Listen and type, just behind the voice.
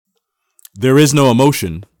There is no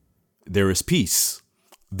emotion. There is peace.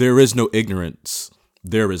 There is no ignorance.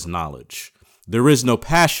 There is knowledge. There is no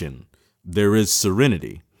passion. There is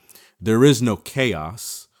serenity. There is no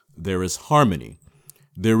chaos. There is harmony.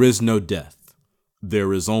 There is no death.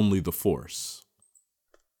 There is only the force.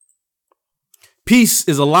 Peace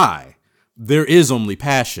is a lie. There is only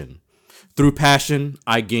passion. Through passion,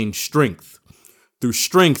 I gain strength. Through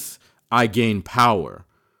strength, I gain power.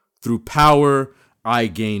 Through power, I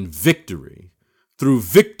gain victory. Through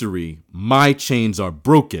victory, my chains are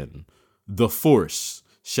broken. The force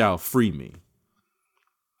shall free me.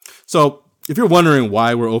 So, if you're wondering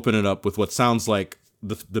why we're opening up with what sounds like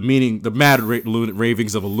the meaning, the mad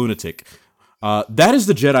ravings of a lunatic, that is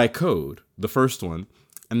the Jedi Code, the first one.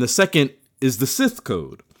 And the second is the Sith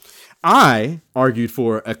Code. I argued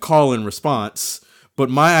for a call and response, but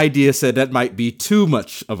my idea said that might be too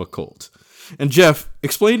much of a cult. And Jeff,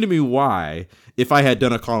 explain to me why, if I had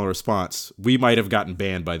done a call and response, we might have gotten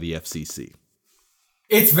banned by the FCC.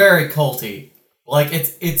 It's very culty. Like,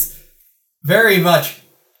 it's very much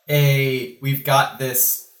we've got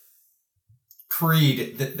this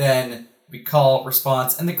creed that then we call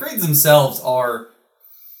response, and the creeds themselves are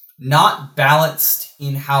not balanced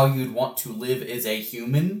in how you'd want to live as a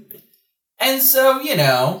human. And so,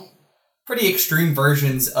 pretty extreme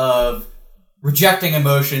versions of rejecting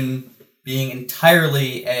emotion, being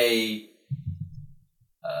entirely a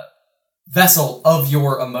vessel of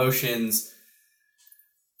your emotions.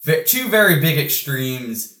 Two very big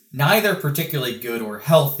extremes, neither particularly good or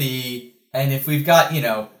healthy. And if we've got,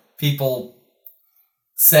 people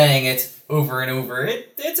saying it over and over,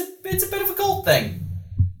 it's a bit of a cult thing.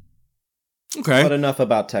 Okay. But enough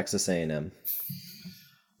about Texas A&M.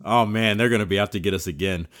 Oh man, they're going to be out to get us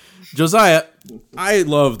again. Josiah, I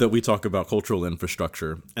love that we talk about cultural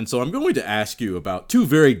infrastructure. And so I'm going to ask you about two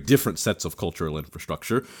very different sets of cultural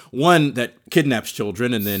infrastructure. One that kidnaps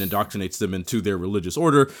children and then indoctrinates them into their religious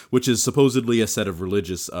order, which is supposedly a set of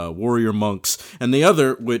religious warrior monks. And the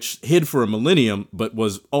other, which hid for a millennium, but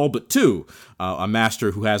was all but two, a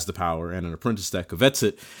master who has the power and an apprentice that covets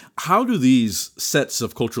it. How do these sets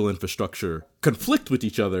of cultural infrastructure conflict with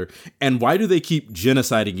each other, and why do they keep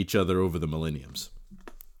genociding each other over the millenniums?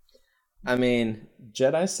 I mean,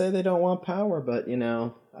 Jedi say they don't want power, but,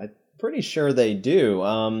 I'm pretty sure they do.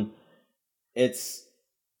 Like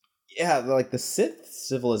the Sith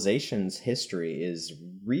civilization's history is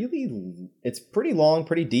it's pretty long,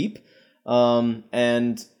 pretty deep.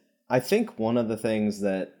 And I think one of the things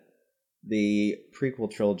that the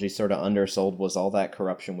prequel trilogy sort of undersold was all that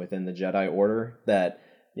corruption within the Jedi Order that,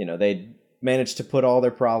 they managed to put all their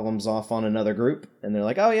problems off on another group, and they're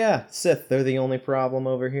like, oh yeah, Sith, they're the only problem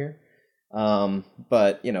over here.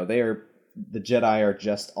 But the Jedi are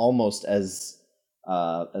just almost as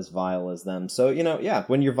vile as them. So,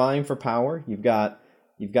 when you're vying for power, you've got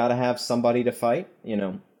to have somebody to fight.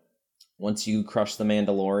 Once you crush the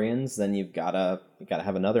Mandalorians, then you've got to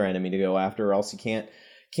have another enemy to go after, or else you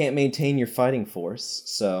can't maintain your fighting force.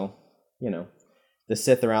 So, the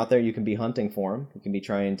Sith are out there. You can be hunting for them. You can be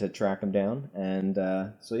trying to track them down. And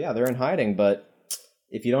they're in hiding. But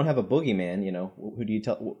if you don't have a boogeyman, who do you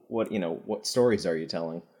tell? What stories are you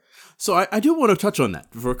telling? So I do want to touch on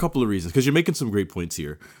that for a couple of reasons, because you're making some great points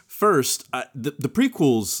here. First, the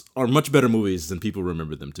prequels are much better movies than people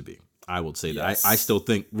remember them to be. I will say that. Yes. I still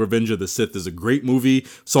think Revenge of the Sith is a great movie.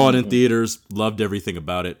 Saw it in theaters. Loved everything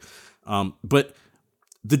about it. But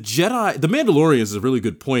the Mandalorians is a really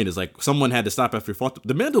good point. Is like someone had to stop after he fought.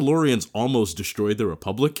 The Mandalorians almost destroyed the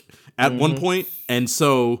Republic at one point. And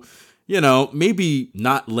so, maybe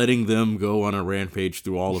not letting them go on a rampage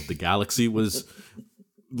through all of the galaxy was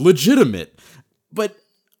legitimate. But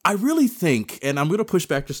I really think, and I'm going to push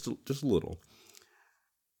back just a little,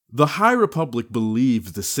 the High Republic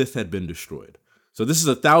believed the Sith had been destroyed. So this is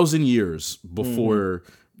 1,000 years before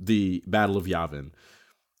the Battle of Yavin.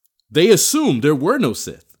 They assumed there were no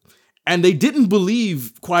Sith. And they didn't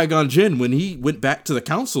believe Qui-Gon Jinn when he went back to the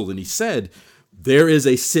council and he said, there is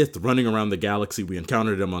a Sith running around the galaxy. We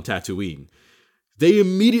encountered him on Tatooine. The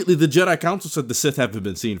Jedi Council said the Sith haven't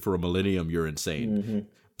been seen for a millennium. You're insane.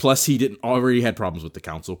 Plus, he already had problems with the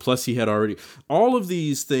council. Plus, all of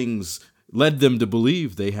these things led them to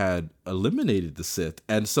believe they had eliminated the Sith.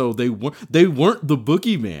 And so they weren't the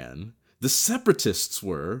boogeyman. The separatists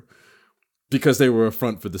were, because they were a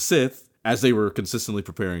front for the Sith, as they were consistently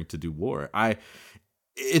preparing to do war.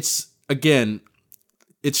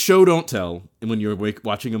 It's show don't tell when you're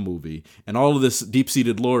watching a movie, and all of this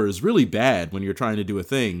deep-seated lore is really bad when you're trying to do a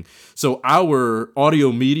thing. So our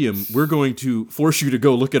audio medium, we're going to force you to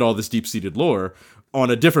go look at all this deep-seated lore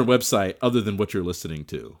on a different website other than what you're listening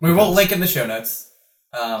to. We will link in the show notes.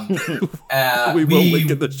 We will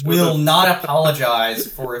link in the show will notes. not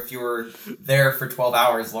apologize for if you were there for 12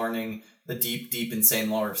 hours learning the deep, deep, insane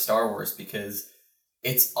lore of Star Wars, because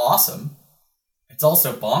it's awesome. It's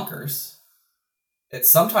also bonkers. It's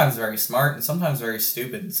sometimes very smart and sometimes very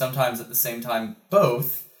stupid, and sometimes at the same time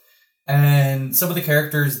both. And some of the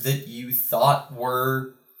characters that you thought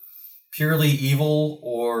were purely evil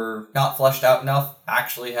or not fleshed out enough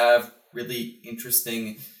actually have really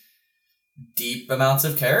interesting, deep amounts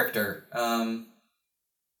of character.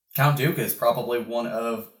 Count Dooku is probably one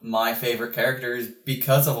of my favorite characters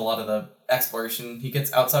because of a lot of the exploration he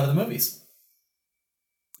gets outside of the movies.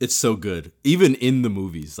 It's so good, even in the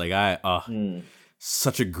movies. Like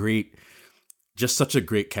such a great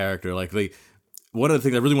character. Like one of the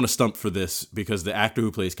things I really want to stump for this, because the actor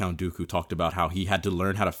who plays Count Dooku talked about how he had to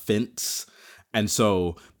learn how to fence. And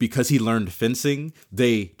so because he learned fencing,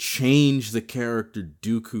 they changed the character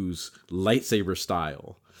Dooku's lightsaber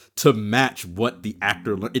style to match what the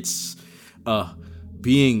actor learned. It's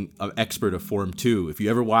being an expert of Form 2. If you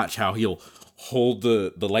ever watch how he'll hold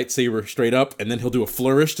the lightsaber straight up and then he'll do a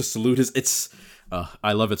flourish to salute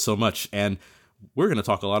I love it so much. And we're going to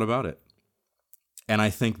talk a lot about it. And I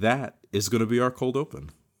think that is going to be our cold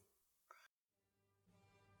open.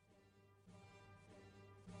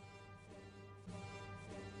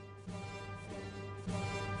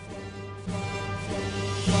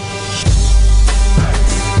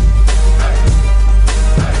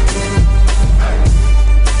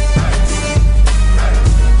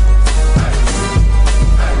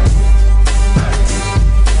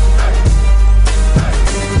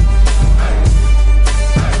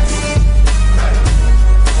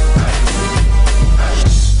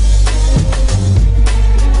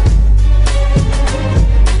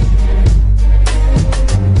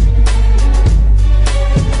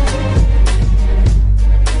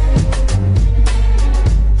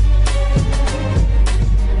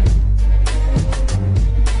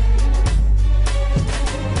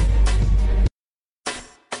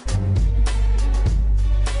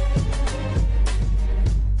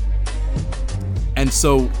 And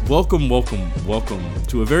so, welcome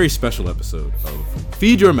to a very special episode of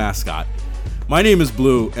Feed Your Mascot. My name is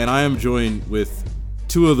Blue, and I am joined with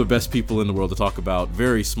two of the best people in the world to talk about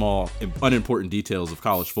very small, unimportant details of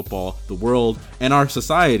college football, the world, and our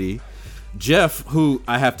society. Jeff, who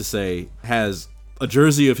I have to say has a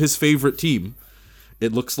jersey of his favorite team.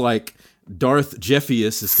 It looks like Darth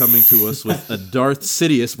Jeffius is coming to us with a Darth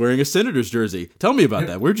Sidious wearing a Senator's jersey. Tell me about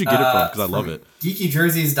that. Where'd you get it from? Because I love it.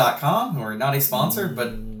 GeekyJerseys.com, who are not a sponsor,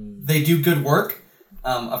 but they do good work.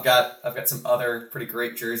 I've got some other pretty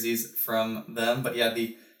great jerseys from them, but yeah,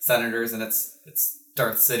 the Senators, and it's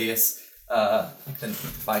Darth Sidious.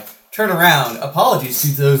 If I turn around, apologies to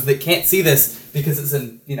those that can't see this because it's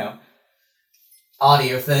an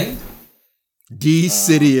audio thing. D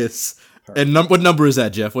Sidious. And what number is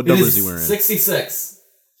that, Jeff? What number is he wearing? 66.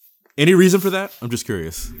 Any reason for that? I'm just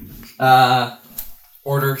curious.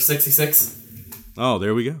 Order 66. Oh,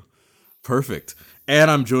 there we go. Perfect. And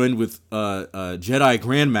I'm joined with Jedi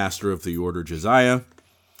Grandmaster of the Order, Josiah,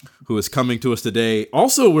 who is coming to us today,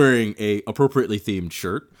 also wearing a appropriately themed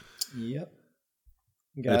shirt. Yep.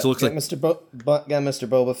 Got Mr.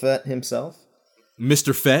 Boba Fett himself.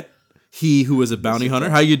 Mr. Fett, he who is a bounty hunter.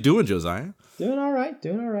 How you doing, Josiah? Doing all right.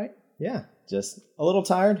 Yeah, just a little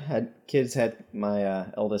tired. My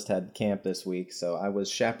eldest had camp this week, so I was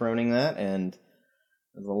chaperoning that, and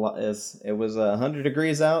it was 100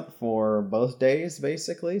 degrees out for both days,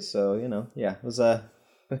 basically. So it was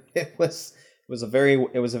a very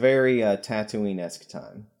Tatooine-esque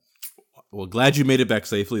time. Well, glad you made it back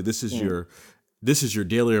safely. This is your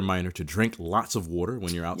daily reminder to drink lots of water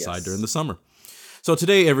when you're outside during the summer. So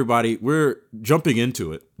today, everybody, we're jumping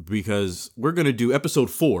into it because we're going to do episode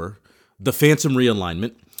 4. The Phantom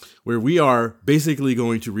Realignment, where we are basically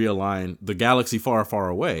going to realign the galaxy far, far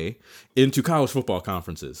away into college football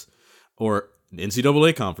conferences or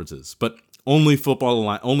NCAA conferences, but only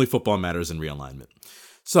football matters in realignment.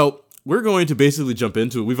 So we're going to basically jump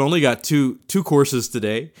into it. We've only got two courses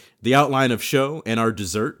today, the outline of show and our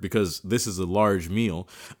dessert, because this is a large meal.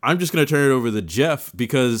 I'm just going to turn it over to Jeff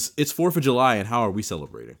because it's 4th of July, and how are we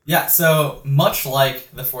celebrating? Yeah, so much like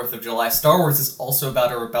the 4th of July, Star Wars is also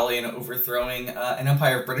about a rebellion overthrowing an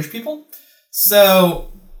empire of British people.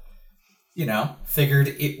 So, figured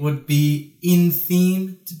it would be in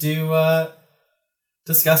theme to do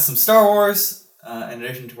discuss some Star Wars in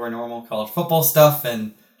addition to our normal college football stuff.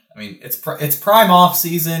 And I mean, it's prime off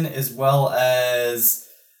season, as well as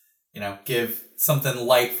give something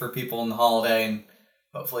light for people in the holiday, and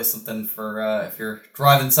hopefully something for if you're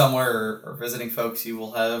driving somewhere or visiting folks. You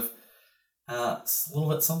will have It's a little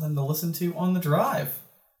bit something to listen to on the drive.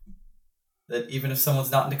 That even if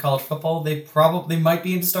someone's not into college football, they might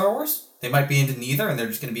be into Star Wars. They might be into neither, and they're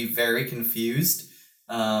just going to be very confused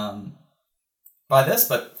by this.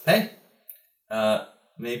 But hey,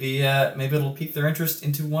 maybe it'll pique their interest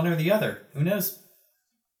into one or the other. Who knows?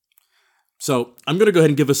 So I'm going to go ahead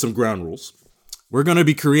and give us some ground rules. We're going to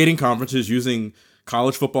be creating conferences using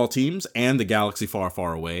college football teams and the galaxy far,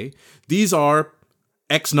 far away. These are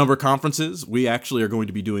X number conferences. We actually are going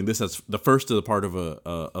to be doing this as the first of the part of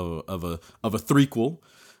a threequel.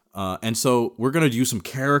 And so we're going to use some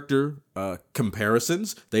character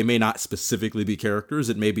comparisons. They may not specifically be characters.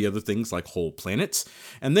 It may be other things like whole planets.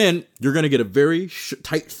 And then you're going to get a very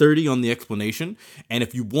tight 30 on the explanation. And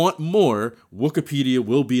if you want more, Wikipedia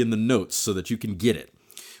will be in the notes so that you can get it.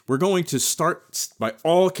 We're going to start by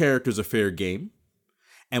all characters are fair game.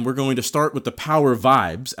 And we're going to start with the power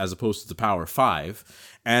vibes as opposed to the power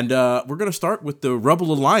 5. And we're going to start with the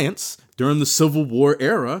Rebel Alliance during the Civil War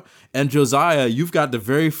era. And Josiah, you've got the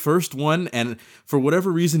very first one. And for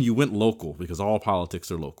whatever reason, you went local because all politics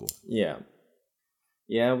are local. Yeah.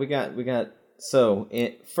 Yeah, we got so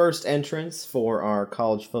first entrance for our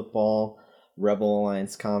college football Rebel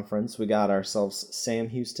Alliance conference. We got ourselves Sam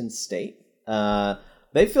Houston State.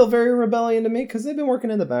 They feel very rebellion to me because they've been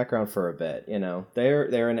working in the background for a bit. You know,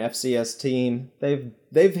 they're an FCS team.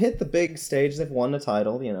 They've hit the big stage. They've won the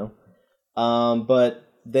title. You know, but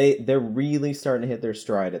they're really starting to hit their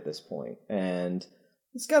stride at this point, and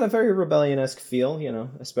it's got a very rebellion-esque feel. You know,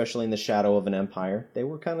 especially in the shadow of an empire. They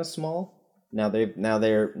were kind of small. Now they're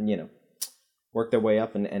you know, worked their way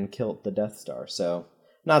up and killed the Death Star. So,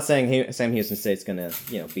 not saying Sam Houston State's gonna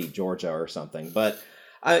beat Georgia or something, but.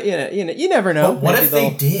 You never know. But what if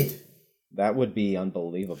they did? That would be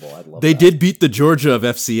unbelievable. I'd love. They that. did beat the Georgia of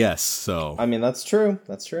FCS, so I mean that's true.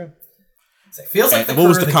 That's true. It feels like the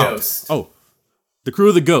crew of the Ghost. Oh, the crew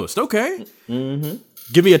of the Ghost. Okay. Mm-hmm.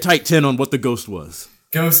 Give me a tight 10 on what the Ghost was.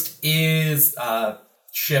 Ghost is a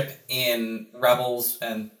ship in Rebels,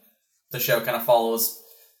 and the show kind of follows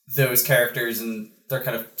those characters, and their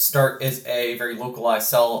kind of start is a very localized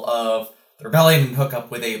cell of the rebellion and hook up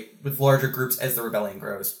with larger groups as the rebellion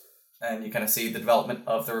grows. And you kind of see the development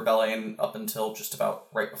of the rebellion up until just about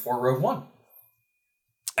right before Rogue One.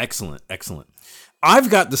 Excellent. I've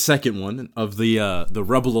got the second one of the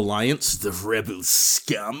Rebel Alliance, the Rebel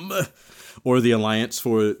Scum, or the Alliance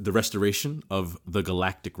for the Restoration of the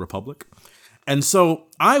Galactic Republic. And so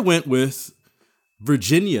I went with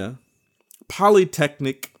Virginia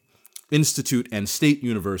Polytechnic Institute and State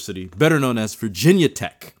University, better known as Virginia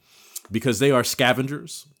Tech, because they are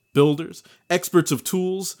scavengers, builders, experts of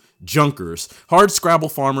tools, junkers, hard scrabble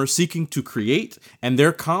farmers seeking to create, and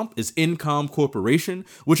their comp is Incom Corporation,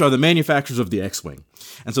 which are the manufacturers of the X-Wing.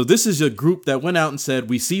 And so this is a group that went out and said,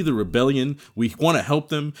 we see the rebellion, we want to help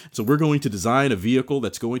them, so we're going to design a vehicle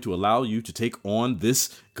that's going to allow you to take on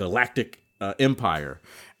this galactic empire.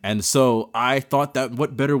 And so I thought that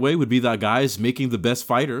what better way would be the guys making the best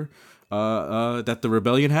fighter that the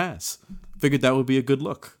rebellion has. Figured that would be a good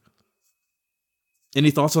look. Any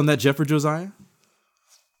thoughts on that, Jeff or Josiah?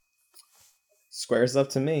 Squares up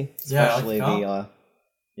to me, Yeah, especially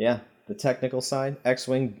the technical side,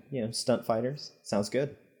 X-wing, stunt fighters. Sounds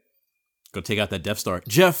good. Go take out that Death Star.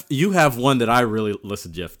 Jeff, you have one that I really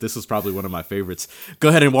listen. Jeff, this is probably one of my favorites. Go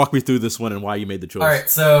ahead and walk me through this one and why you made the choice. All right,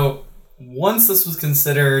 so once this was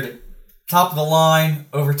considered top of the line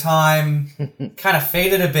over time, kind of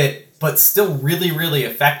faded a bit, but still really, really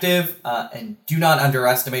effective. And do not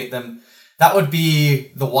underestimate them. That would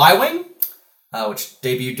be the Y-Wing, which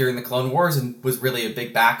debuted during the Clone Wars and was really a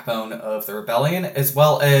big backbone of the rebellion, as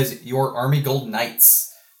well as your Army Gold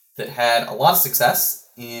Knights that had a lot of success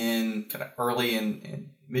in kind of early and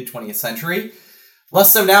mid 20th century.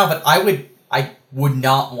 Less so now, but I would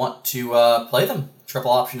not want to play them. Triple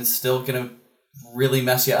option is still going to really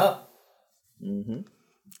mess you up. Mm-hmm.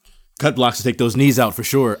 Cut blocks to take those knees out for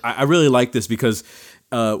sure. I really like this because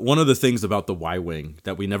one of the things about the Y-Wing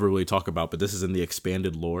that we never really talk about, but this is in the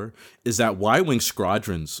expanded lore, is that Y-Wing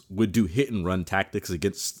squadrons would do hit-and-run tactics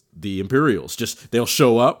against the Imperials. Just, they'll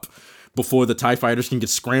show up before the TIE fighters can get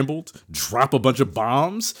scrambled, drop a bunch of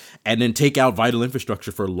bombs, and then take out vital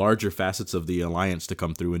infrastructure for larger facets of the Alliance to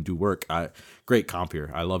come through and do work. Great comp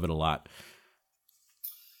here. I love it a lot.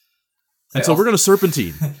 And so we're going to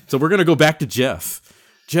serpentine. So we're going to go back to Jeff.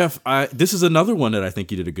 Jeff, this is another one that I think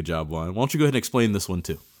you did a good job on. Why don't you go ahead and explain this one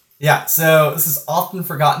too? Yeah, so this is often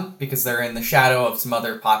forgotten because they're in the shadow of some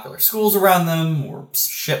other popular schools around them, or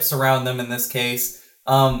ships around them in this case.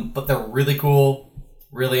 But they're really cool,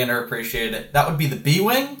 really underappreciated. That would be the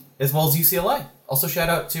B-Wing, as well as UCLA. Also shout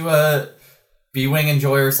out to B-Wing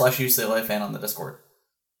enjoyer / UCLA fan on the Discord.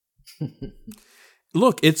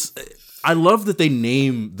 Look, I love that they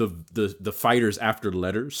name the fighters after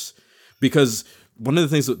letters, because one of the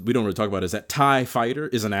things that we don't really talk about is that TIE fighter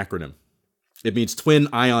is an acronym. It means twin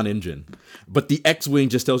ion engine, but the X-Wing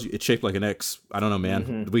just tells you it's shaped like an X. I don't know,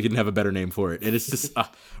 man. We couldn't have a better name for it. And it's just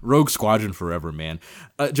Rogue Squadron forever, man.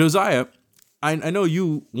 Josiah, I know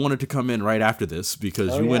you wanted to come in right after this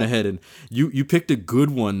because you went ahead and you picked a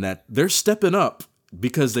good one that they're stepping up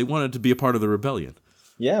because they wanted to be a part of the rebellion.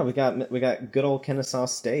 Yeah, we got good old Kennesaw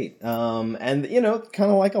State, and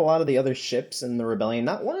kind of like a lot of the other ships in the rebellion.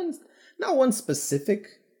 Not one specific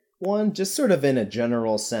one, just sort of in a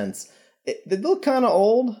general sense. They look kind of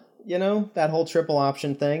old, that whole triple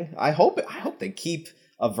option thing. I hope they keep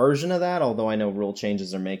a version of that. Although I know rule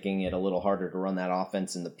changes are making it a little harder to run that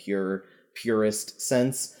offense in the purist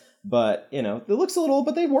sense. But it looks a little old,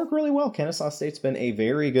 but they work really well. Kennesaw State's been a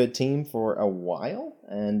very good team for a while,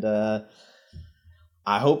 and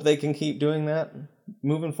I hope they can keep doing that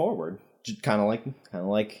moving forward. Kind of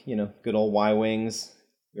like good old Y-Wings,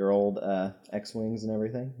 your old X-Wings and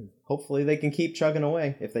everything. Hopefully they can keep chugging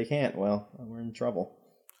away. If they can't, well, we're in trouble.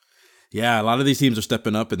 Yeah, a lot of these teams are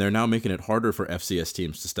stepping up, and they're now making it harder for FCS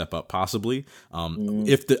teams to step up, possibly.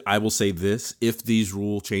 I will say this, if these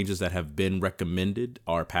rule changes that have been recommended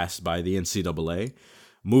are passed by the NCAA,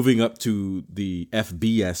 moving up to the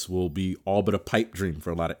FBS will be all but a pipe dream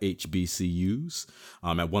for a lot of HBCUs.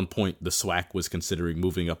 At one point, the SWAC was considering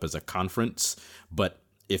moving up as a conference, but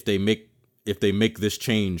if they make this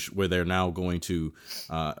change where they're now going to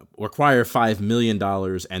require $5 million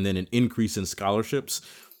and then an increase in scholarships,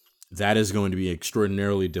 that is going to be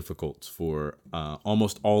extraordinarily difficult for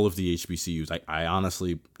almost all of the HBCUs. I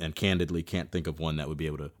honestly and candidly can't think of one that would be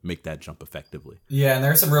able to make that jump effectively. Yeah, and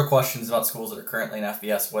there are some real questions about schools that are currently in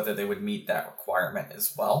FBS, whether they would meet that requirement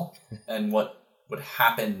as well, and what would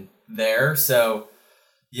happen there. So,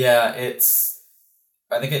 yeah,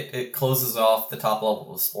 I think it closes off the top level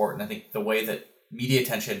of the sport, and I think the way that media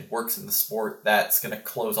attention works in the sport, that's going to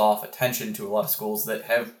close off attention to a lot of schools that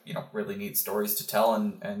have, really neat stories to tell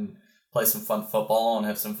and play some fun football and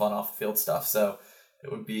have some fun off the field stuff. So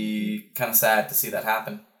it would be kind of sad to see that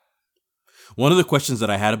happen. One of the questions that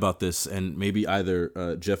I had about this, and maybe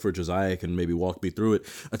either Jeff or Josiah can maybe walk me through it,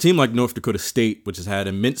 a team like North Dakota State, which has had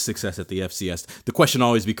immense success at the FCS, the question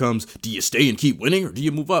always becomes, do you stay and keep winning or do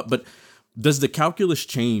you move up? But does the calculus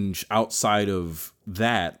change outside of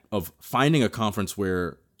that, of finding a conference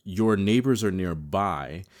where your neighbors are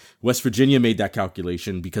nearby? West Virginia made that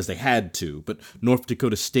calculation because they had to, but North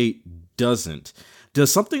Dakota State doesn't. Does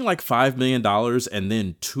something like $5 million and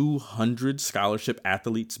then 200 scholarship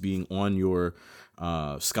athletes being on your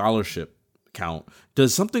scholarship count,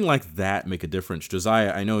 does something like that make a difference?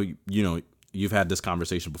 Josiah, I know you've had this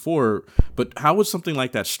conversation before, but how would something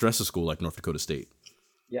like that stress a school like North Dakota State?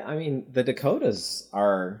 Yeah, I mean, the Dakotas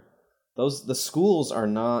the schools are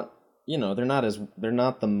not, they're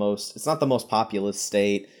not the most, it's not the most populous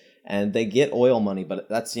state, and they get oil money, but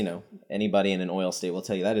that's, anybody in an oil state will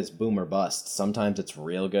tell you that is boom or bust. Sometimes it's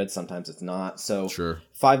real good, sometimes it's not. So sure.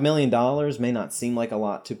 $5 million may not seem like a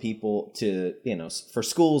lot to people for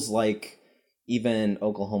schools like even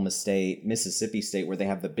Oklahoma State, Mississippi State, where they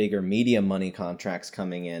have the bigger media money contracts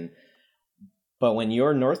coming in. But when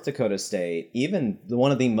you're North Dakota State, even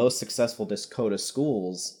one of the most successful Dakota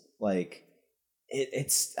schools, like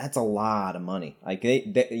that's a lot of money. Like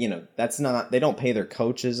that's not, they don't pay their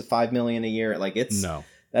coaches $5 million a year. Like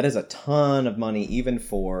that is a ton of money. Even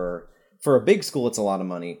for a big school, it's a lot of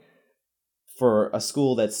money. For a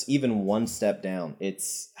school that's even one step down,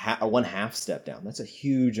 it's one half step down. That's a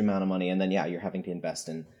huge amount of money. And then you're having to invest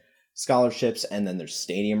in scholarships, and then there's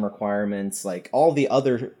stadium requirements, like all the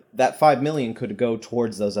other, that $5 million could go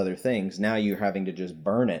towards those other things. Now you're having to just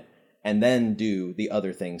burn it and then do the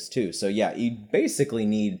other things too. So you basically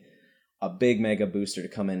need a big mega booster to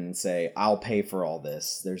come in and say, I'll pay for all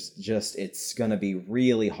this. It's going to be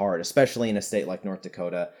really hard, especially in a state like North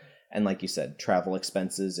Dakota. And like you said, travel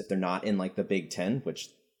expenses, if they're not in like the Big Ten, which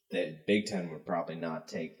the Big Ten would probably not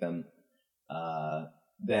take them,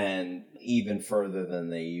 then even further than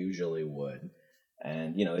they usually would.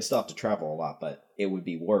 And, they still have to travel a lot, but it would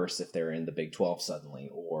be worse if they're in the Big 12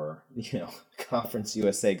 suddenly, or, Conference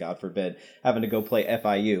USA, God forbid, having to go play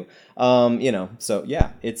FIU. So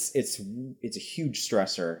it's a huge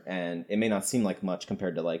stressor, and it may not seem like much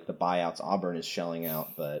compared to like the buyouts Auburn is shelling out,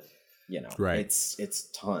 but right. It's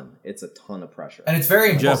a ton of pressure. And it's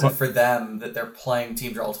very important for them that they're playing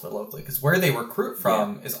teams relatively locally, because where they recruit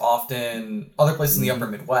from is often other places in the upper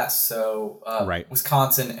Midwest. So right.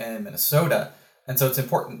 Wisconsin and Minnesota. And so it's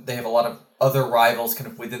important. They have a lot of other rivals kind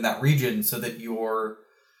of within that region, so that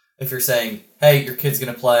if you're saying, hey, your kid's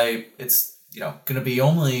going to play, it's, going to be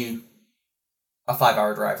only a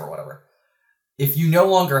 5-hour drive or whatever. If you no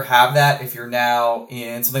longer have that, if you're now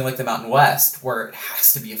in something like the Mountain West, where it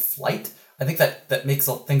has to be a flight, I think that makes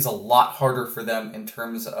things a lot harder for them in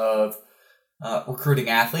terms of recruiting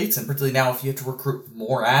athletes. And particularly now, if you have to recruit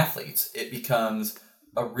more athletes, it becomes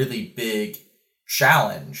a really big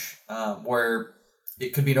challenge where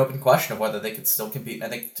it could be an open question of whether they could still compete. And I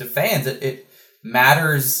think to fans, it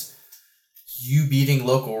matters you beating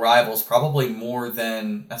local rivals probably more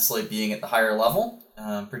than necessarily being at the higher level.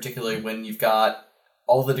 Particularly when you've got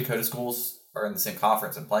all the Dakota schools are in the same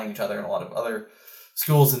conference and playing each other, and a lot of other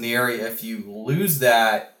schools in the area. If you lose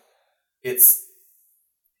that, is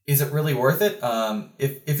it really worth it?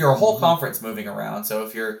 If you're a whole conference moving around, so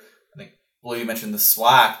if you're, I think, well, you mentioned the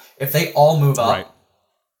SWAC, if they all move up, right,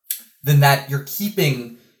 then that you're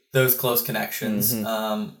keeping those close connections.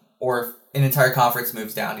 Or if an entire conference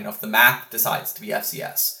moves down, if the MAC decides to be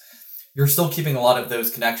FCS, you're still keeping a lot of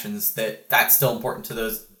those connections that's still important to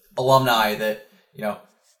those alumni that,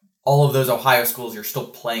 all of those Ohio schools, you're still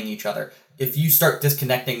playing each other. If you start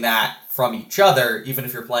disconnecting that from each other, even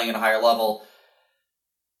if you're playing at a higher level,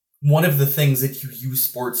 one of the things that you use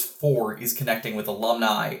sports for is connecting with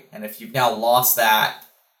alumni. And if you've now lost that,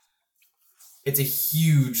 it's a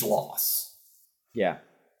huge loss. Yeah.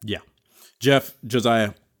 Yeah. Jeff,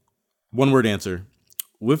 Josiah, one-word answer.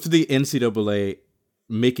 With the NCAA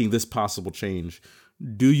making this possible change,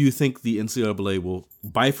 do you think the NCAA will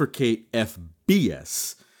bifurcate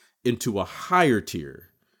FBS into a higher tier,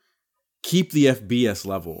 keep the FBS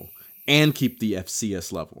level, and keep the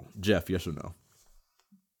FCS level? Jeff, yes or no?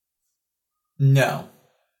 No.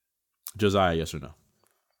 Josiah, yes or no?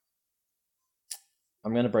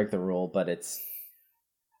 I'm going to break the rule, but it's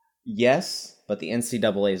yes, but the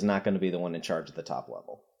NCAA is not going to be the one in charge of the top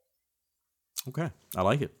level. Okay, I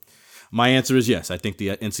like it. My answer is yes. I think the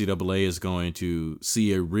NCAA is going to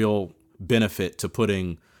see a real benefit to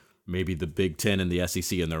putting maybe the Big Ten and the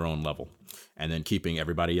SEC in their own level, and then keeping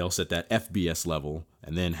everybody else at that FBS level,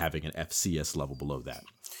 and then having an FCS level below that.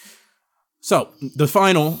 So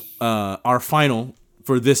our final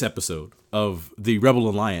for this episode of the Rebel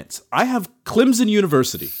Alliance, I have Clemson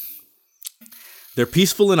University. They're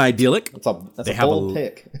peaceful and idyllic. That's a bold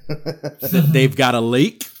pick. They've got a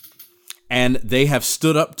lake. And they have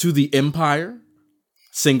stood up to the Empire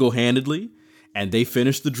single-handedly, and they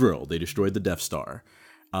finished the drill. They destroyed the Death Star.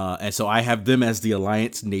 And so I have them as the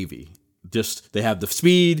Alliance Navy. They have the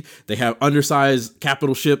speed. They have undersized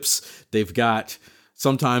capital ships. They've got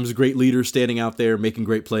sometimes great leaders standing out there making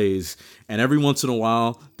great plays. And every once in a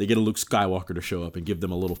while, they get a Luke Skywalker to show up and give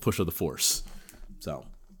them a little push of the Force. So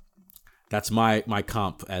that's my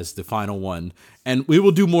comp as the final one. And we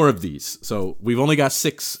will do more of these. So we've only got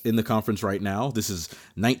 6 in the conference right now. This is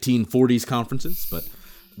 1940s conferences, but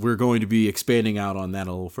we're going to be expanding out on that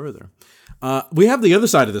a little further. We have the other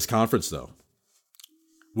side of this conference, though,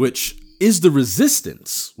 which is the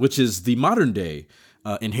Resistance, which is the modern day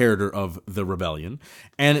inheritor of the Rebellion.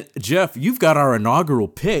 And Jeff, you've got our inaugural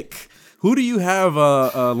pick. Who do you have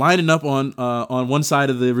lining up on one side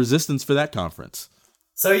of the Resistance for that conference?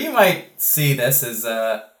 So you might see this as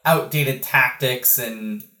outdated tactics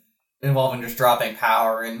and involving just dropping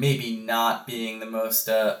power and maybe not being the most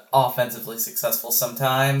offensively successful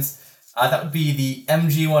sometimes. That would be the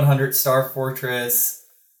MG100 Star Fortress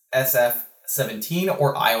SF-17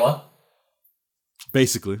 or Iowa.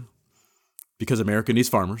 Basically, because America needs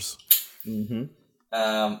farmers. Mm-hmm.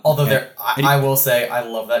 Although I will say I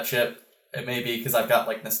love that ship. It may be because I've got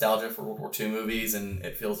nostalgia for World War II movies, and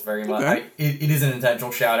it feels very much. It is an intentional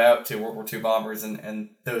shout out to World War II bombers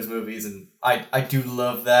and those movies, and I do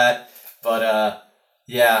love that. But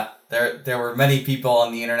yeah, there were many people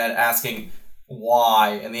on the internet asking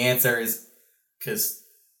why, and the answer is because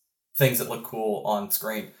things that look cool on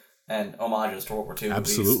screen and homages to World War II movies.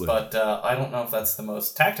 Absolutely. But I don't know if that's the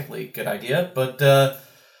most tactically good idea. But the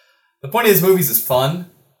point of these movies is fun.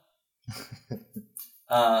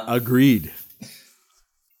 Agreed.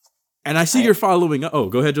 And I see you're following up. Oh,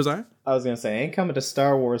 go ahead, Josiah. I was gonna say, I ain't coming to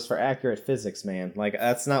Star Wars for accurate physics, man.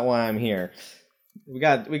 That's not why I'm here. We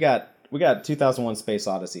got 2001: Space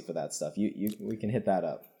Odyssey for that stuff. We can hit that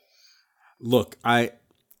up. Look,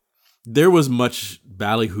 there was much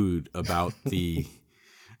ballyhooed about the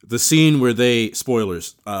scene where they,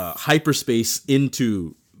 spoilers, hyperspace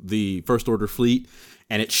into the First Order fleet,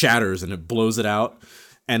 and it shatters and it blows it out,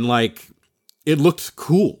 and it looked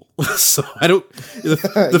cool. So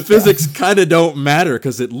the physics kind of don't matter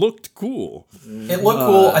because it looked cool. It looked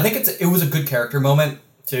cool. I think it was a good character moment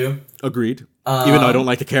too. Agreed. Even though I don't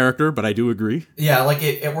like the character, but I do agree. Yeah, like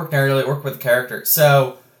it worked narratively, it worked with the character.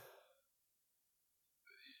 So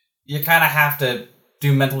you kind of have to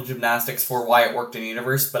do mental gymnastics for why it worked in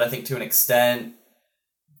universe, but I think to an extent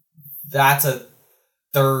that's a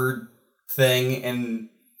third thing in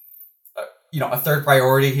a third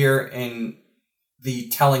priority here in the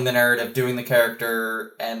telling the narrative, doing the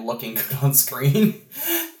character, and looking good on screen.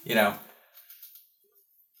 Yeah,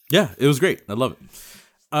 it was great. I love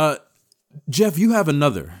it. Jeff, you have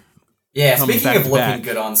another. Yeah, speaking of looking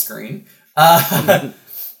good on screen, are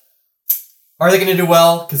they going to do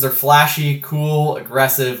well because they're flashy, cool,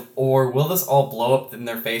 aggressive, or will this all blow up in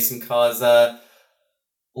their face and cause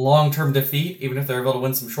long-term defeat, even if they're able to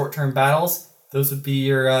win some short-term battles? Those would be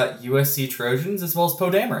your USC Trojans as well as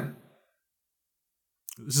Poe Dameron.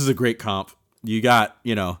 This is a great comp. You got,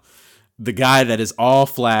 the guy that is all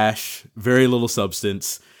flash, very little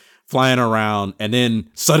substance, flying around, and then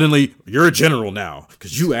suddenly you're a general now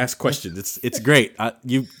because you ask questions. It's great.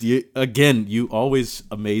 You always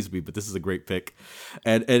amaze me, but this is a great pick.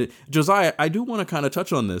 And Josiah, I do want to kind of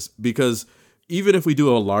touch on this because even if we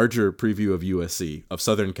do a larger preview of USC, of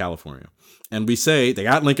Southern California, and we say they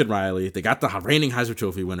got Lincoln Riley, they got the reigning Heisman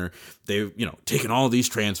Trophy winner, they've taken all these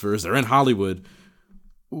transfers, they're in Hollywood.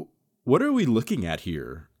 What are we looking at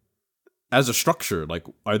here as a structure? Like,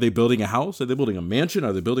 are they building a house? Are they building a mansion?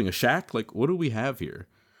 Are they building a shack? Like, what do we have here?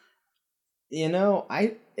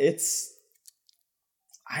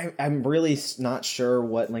 I'm really not sure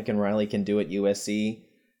what Lincoln Riley can do at USC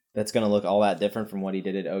that's going to look all that different from what he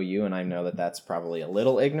did at OU, and I know that that's probably a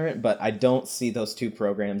little ignorant, but I don't see those two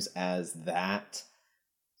programs as that,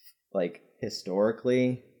 like,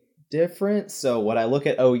 historically different. So when I look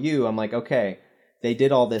at OU, I'm like, okay, they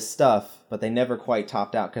did all this stuff, but they never quite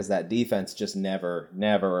topped out because that defense just never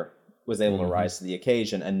was able to rise to the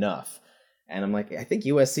occasion enough. And I'm like, I think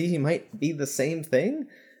USC might be the same thing,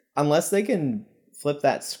 unless they can flip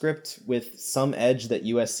that script with some edge that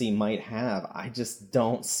USC might have. I just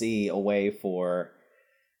don't see a way for...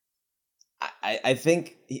 I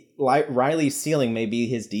think Riley's ceiling may be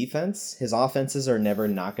his defense. His offenses are never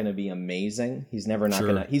not going to be amazing. He's never not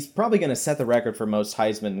going to... He's probably going to set the record for most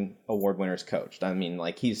Heisman Award winners coached. I mean,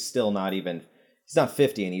 like, he's still not even... He's not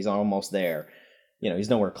 50 and he's almost there. He's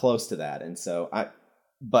nowhere close to that. And so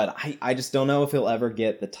I just don't know if he'll ever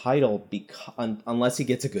get the title unless he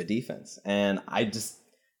gets a good defense. And I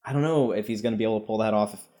don't know if he's going to be able to pull that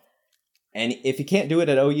off. And if he can't do it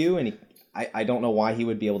at OU, I don't know why he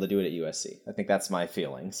would be able to do it at USC. I think that's my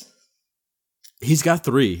feelings. He's got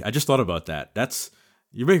 3. I just thought about that.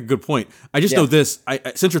 You make a good point. I just know this.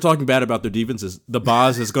 Since you're talking bad about their defenses, the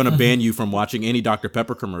Boz is going to ban you from watching any Dr.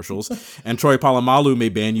 Pepper commercials, and Troy Polamalu may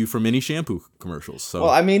ban you from any shampoo commercials. So, well,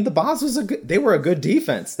 I mean, the Boz they were a good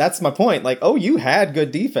defense. That's my point. Like, you had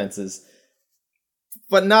good defenses,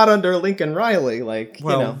 but not under Lincoln Riley. Like,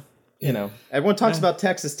 everyone talks about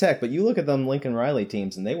Texas Tech, but you look at them Lincoln Riley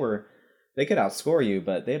teams, and they could outscore you,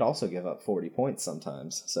 but they'd also give up 40 points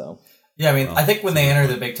sometimes. So, yeah, I mean, I think when they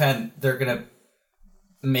enter the Big Ten, they're gonna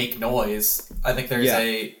make noise. I think there's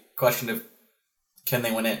a question of can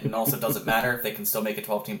they win it, and also does it matter if they can still make a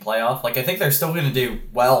 12-team playoff? Like, I think they're still going to do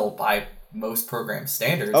well by most program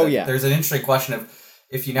standards. Oh, yeah. There's an interesting question of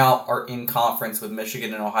if you now are in conference with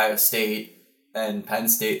Michigan and Ohio State and Penn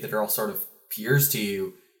State that are all sort of peers to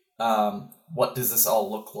you, what does this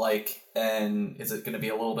all look like? And is it going to be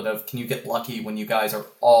a little bit of, can you get lucky when you guys are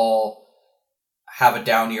all have a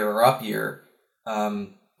down year or up year?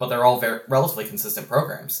 But they're all very relatively consistent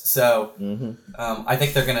programs. So I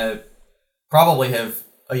think they're going to probably have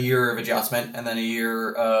a year of adjustment and then a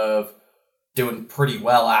year of doing pretty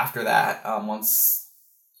well after that once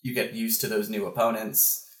you get used to those new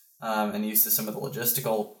opponents and used to some of the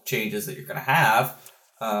logistical changes that you're going to have.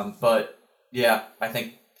 But yeah, I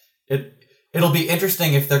think it'll be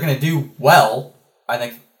interesting if they're going to do well. I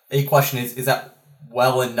think a question is that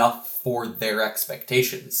well enough for their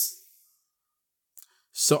expectations?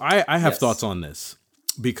 So I have thoughts on this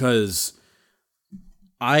because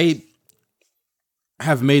I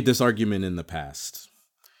have made this argument in the past.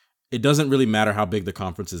 It doesn't really matter how big the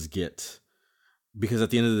conferences get because at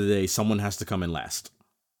the end of the day, someone has to come in last.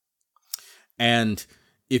 And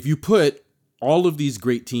if you put all of these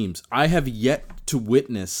great teams, I have yet to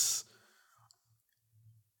witness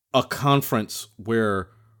a conference where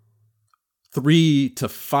 3 to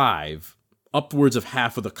 5, upwards of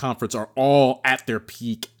half of the conference are all at their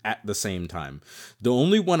peak at the same time. The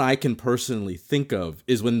only one I can personally think of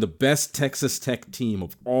is when the best Texas Tech team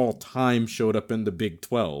of all time showed up in the Big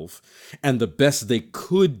 12, and the best they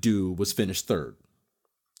could do was finish third.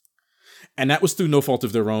 And that was through no fault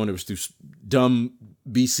of their own. It was through dumb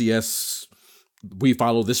BCS. We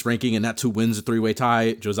follow this ranking, and that's who wins a 3-way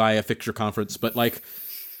tie. Josiah, fix your conference. But like,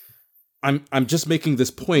 I'm just making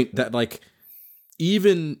this point that like,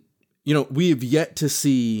 even, you know, we have yet to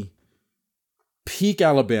see peak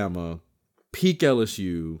Alabama, peak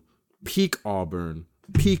LSU, peak Auburn,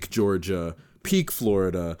 peak Georgia, peak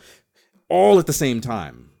Florida, all at the same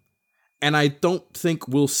time. And I don't think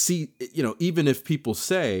we'll see, you know, even if people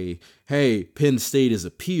say, hey, Penn State is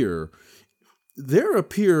a peer, they're a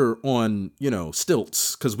peer on, you know,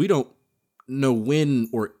 stilts, because we don't know when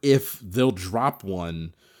or if they'll drop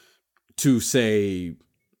one to, say,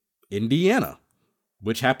 Indiana,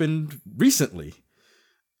 which happened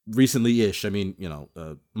recently-ish. I mean, you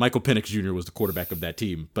know, Michael Penix Jr. was the quarterback of that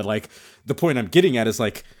team. But like, the point I'm getting at is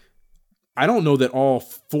like, I don't know that all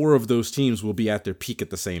 4 of those teams will be at their peak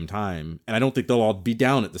at the same time. And I don't think they'll all be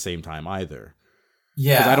down at the same time either.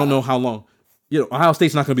 Yeah. Because I don't know how long, you know, Ohio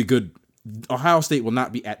State's not going to be good. Ohio State will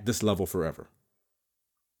not be at this level forever.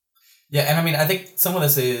 Yeah, and I mean, I think some of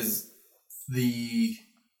this is the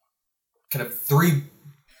kind of 3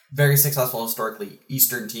 very successful historically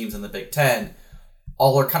Eastern teams in the Big Ten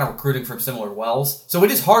all are kind of recruiting from similar wells. So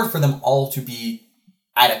it is hard for them all to be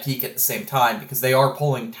at a peak at the same time because they are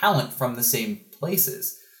pulling talent from the same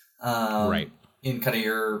places. Right. In kind of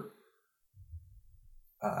your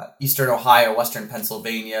Eastern Ohio, Western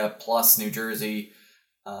Pennsylvania, plus New Jersey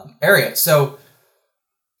area. So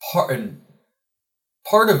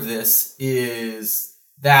part of this is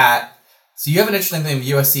that, so you have an interesting thing.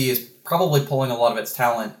 USC is probably pulling a lot of its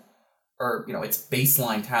talent, or, you know, its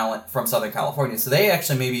baseline talent from Southern California. So they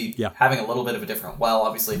actually may be having a little bit of a different well.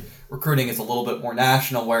 Obviously, recruiting is a little bit more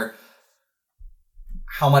national, where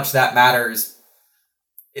how much that matters,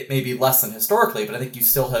 it may be less than historically, but I think you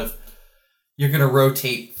still have, you're going to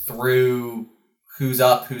rotate through who's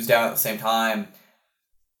up, who's down at the same time.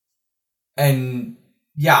 And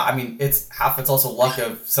yeah, I mean, it's also luck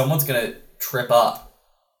of someone's going to trip up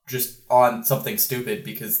just on something stupid,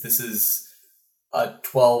 because this is a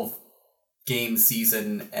 12-game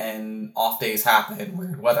season and off days happen,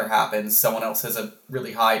 weird weather happens, someone else has a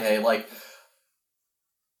really high day, like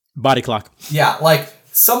body clock. Yeah, like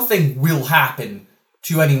something will happen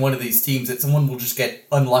to any one of these teams that someone will just get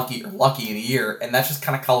unlucky or lucky in a year, and that's just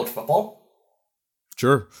kind of college football.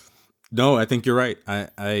 Sure. No, I think you're right.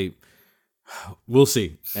 We'll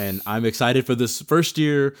see. And I'm excited for this first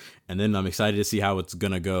year, and then I'm excited to see how it's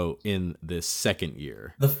going to go in this second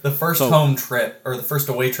year. The first home trip, or the first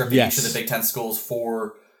away trip in each of the Big Ten schools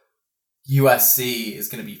for USC is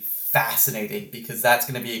going to be fascinating, because that's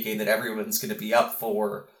going to be a game that everyone's going to be up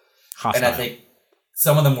for. Hostile. And I think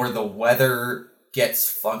some of them where the weather gets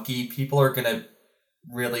funky, people are going to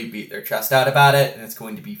really beat their chest out about it, and it's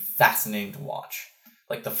going to be fascinating to watch.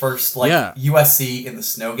 Like the first USC in the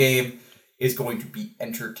snow game is going to be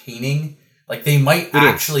entertaining. Like they might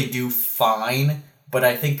actually do fine, but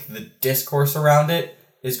I think the discourse around it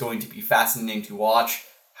is going to be fascinating to watch.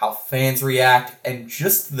 How fans react, and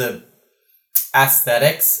just the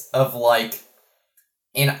aesthetics of like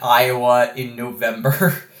in Iowa in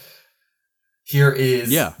November. Here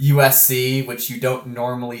is USC, which you don't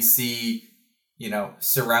normally see, you know,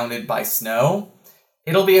 surrounded by snow.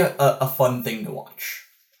 It'll be a fun thing to watch.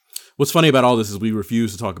 What's funny about all this is we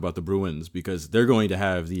refuse to talk about the Bruins, because they're going to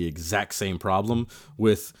have the exact same problem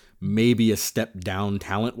with maybe a step down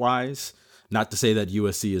talent-wise. Not to say that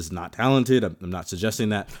USC is not talented. I'm not suggesting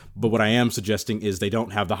that. But what I am suggesting is they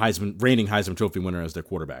don't have the reigning Heisman Trophy winner as their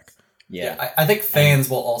quarterback. Yeah, I think fans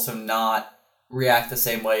will also not react the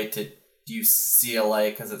same way to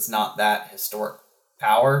UCLA, because it's not that historic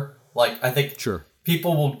power. Like, I think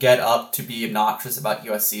people will get up to be obnoxious about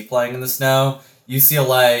USC playing in the snow.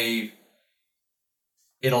 UCLA,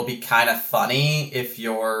 it'll be kind of funny if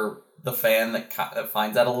you're the fan that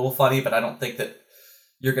finds that a little funny, but I don't think that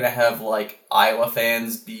you're going to have, like, Iowa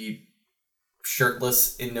fans be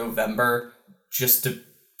shirtless in November just to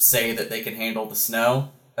say that they can handle the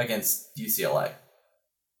snow against UCLA.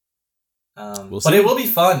 But it will be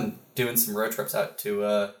fun doing some road trips out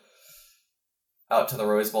to the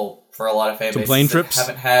Rose Bowl for a lot of fan bases. Plane trips?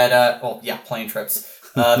 Haven't had, plane trips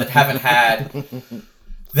that haven't had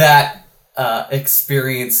that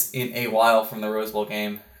experience in a while from the Rose Bowl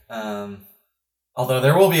game. Although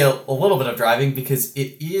there will be a little bit of driving, because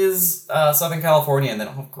it is Southern California and they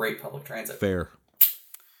don't have great public transit. Fair.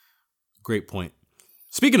 Great point.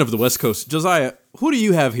 Speaking of the West Coast, Josiah, who do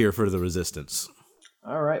you have here for the Resistance?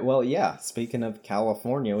 All right. Well, yeah. Speaking of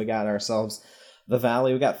California, we got ourselves the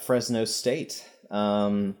Valley. We got Fresno State.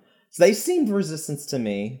 So they seemed Resistance to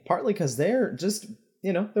me, partly because they're just,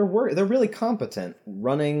 they're really competent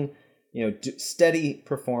running steady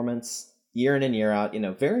performance year in and year out.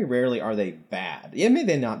 Very rarely are they bad. They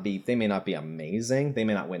may not be amazing. They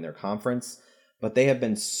may not win their conference, but they have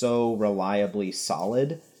been so reliably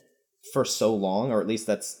solid for so long, or at least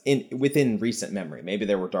that's within recent memory. Maybe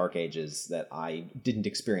there were dark ages that I didn't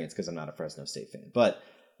experience because I'm not a Fresno State fan. But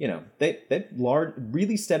they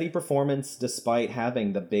really steady performance despite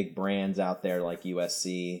having the big brands out there like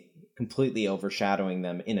USC completely overshadowing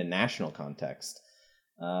them in a national context.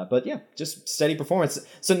 But yeah, just steady performance.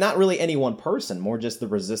 So not really any one person, more just the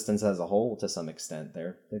Resistance as a whole to some extent.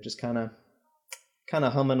 They're just kind of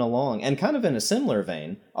humming along, and kind of in a similar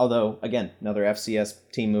vein, although again, another FCS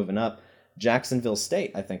team moving up. Jacksonville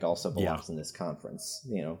State, I think, also belongs in this conference,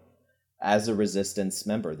 as a Resistance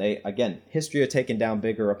member. They, again, history of taking down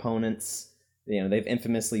bigger opponents. They've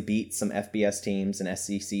infamously beat some FBS teams, an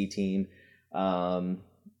SEC team,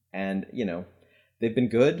 and they've been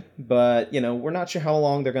good, but we're not sure how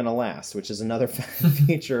long they're going to last, which is another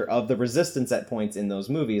feature of the Resistance at points in those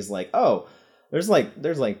movies. Like, oh, there's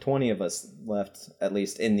like 20 of us left, at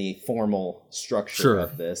least in the formal structure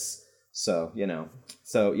of this. So,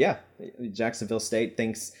 yeah, Jacksonville State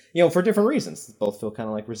thinks, for different reasons, both feel kind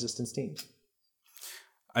of like Resistance teams.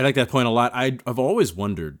 I like that point a lot. I've always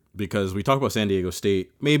wondered, because we talk about San Diego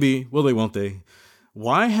State, maybe, will they, won't they?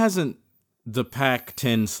 Why hasn't the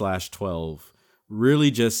Pac-10/12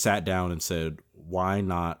 really just sat down and said, why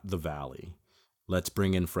not the Valley? Let's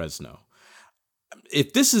bring in Fresno.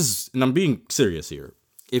 If this is, and I'm being serious here,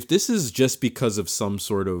 if this is just because of some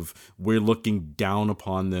sort of, we're looking down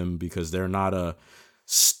upon them because they're not a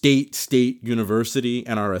state university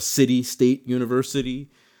and are a city-state university,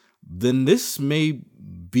 then this may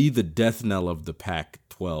be the death knell of the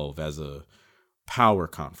Pac-12 as a power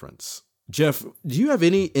conference. Jeff, do you have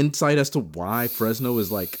any insight as to why Fresno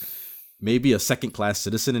is like maybe a second-class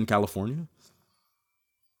citizen in California?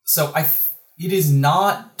 So it is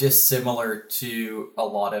not dissimilar to a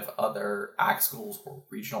lot of other ag schools or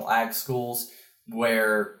regional ag schools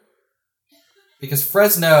because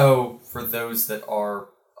Fresno, for those that are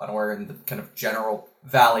unaware, in the kind of general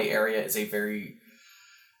valley area, is a very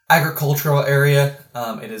agricultural area.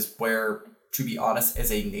 It is where, to be honest,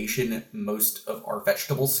 as a nation, most of our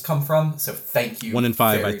vegetables come from. So thank you 1 in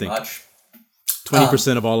 5, very I think. much.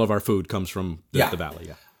 20% of all of our food comes from the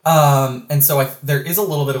valley, And so there is a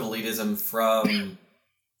little bit of elitism from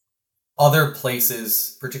other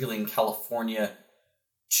places, particularly in California,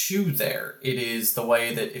 to there. It is the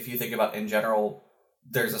way that, if you think about in general,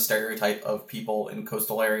 there's a stereotype of people in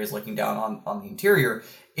coastal areas looking down on the interior.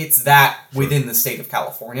 It's that within the state of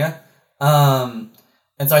California. And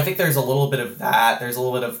so I think there's a little bit of that. There's a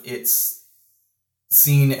little bit of it's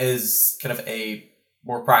seen as kind of a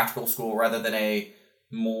more practical school rather than a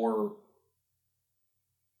more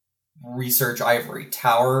research ivory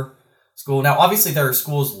tower school. Now, obviously, there are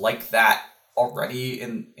schools like that already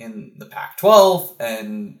in the Pac-12,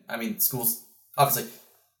 and I mean, schools, obviously,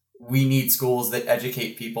 we need schools that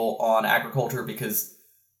educate people on agriculture because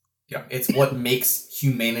it's what makes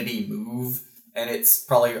humanity move, and it's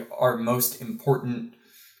probably our most important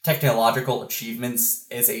technological achievements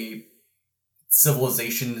as a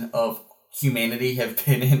civilization of humanity have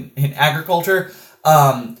been in agriculture.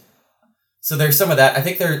 So there's some of that. I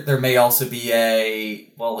think there may also be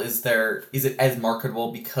is it as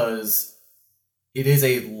marketable because it is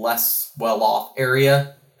a less well-off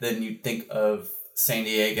area than you'd think of San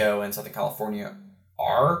Diego and Southern California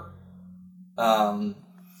are in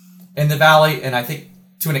the Valley. And I think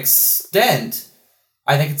to an extent,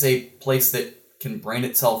 I think it's a place that can brand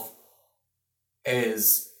itself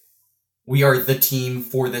as we are the team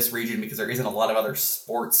for this region because there isn't a lot of other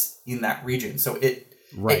sports in that region. So it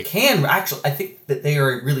can actually, I think that they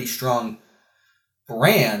are a really strong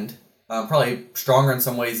brand, probably stronger in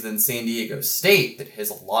some ways than San Diego State, that has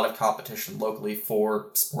a lot of competition locally for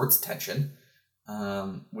sports attention,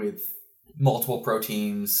 with multiple pro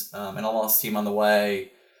teams, an MLS team on the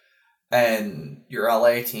way, and your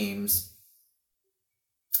LA teams.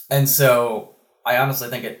 And so I honestly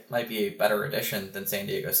think it might be a better addition than San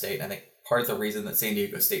Diego State. I think part of the reason that San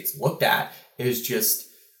Diego State's looked at is just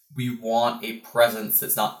we want a presence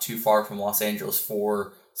that's not too far from Los Angeles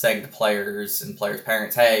for saying to players and players'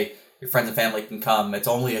 parents, hey, your friends and family can come. It's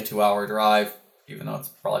only a 2-hour drive, even though it's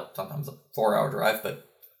probably sometimes a 4-hour drive, but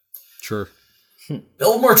sure.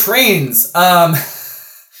 Build more trains.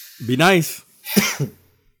 Be nice.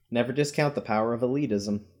 Never discount the power of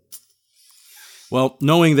elitism. Well,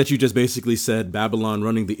 knowing that you just basically said Babylon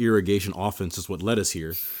running the irrigation offense is what led us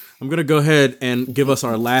here, I'm going to go ahead and give us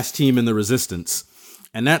our last team in the Resistance,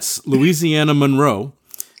 and that's Louisiana Monroe.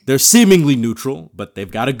 They're seemingly neutral, but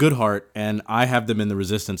they've got a good heart, and I have them in the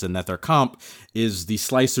Resistance, and that their comp is the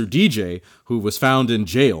Slicer DJ, who was found in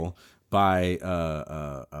jail by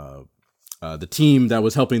the team that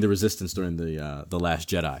was helping the Resistance during the Last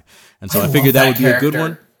Jedi. And so I figured that would be a good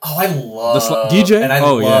one. Oh, I love DJ, and I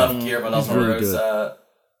love Guillermo del really Toro's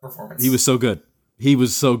performance. He was so good. He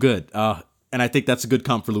was so good. And I think that's a good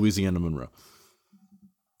comp for Louisiana Monroe.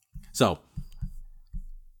 So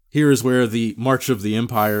here is where the March of the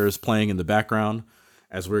Empire is playing in the background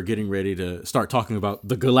as we're getting ready to start talking about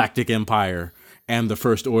the Galactic Empire and the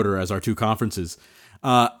First Order as our two conferences.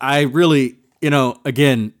 I really,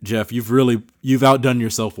 again, Jeff, you've outdone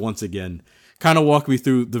yourself once again. Kind of walk me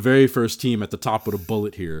through the very first team at the top with a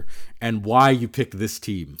bullet here and why you picked this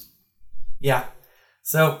team. Yeah.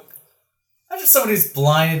 So I'm just someone who's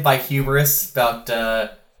blinded by hubris about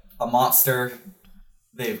a monster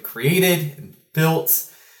they've created and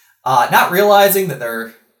built, not realizing that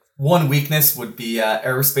their one weakness would be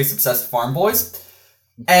aerospace-obsessed farm boys.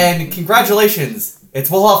 And congratulations,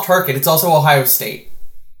 it's Wilhoff Tarkin. It's also Ohio State.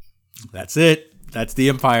 That's it. That's the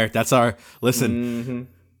Empire. That's our... Listen, Mm-hmm.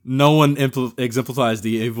 No one exemplifies the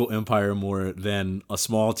evil empire more than a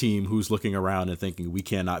small team who's looking around and thinking we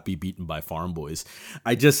cannot be beaten by farm boys.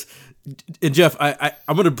 And Jeff,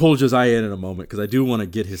 I'm going to pull Josiah in a moment because I do want to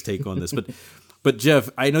get his take on this. But Jeff,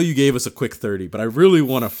 I know you gave us a quick 30, but I really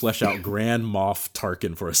want to flesh out Grand Moff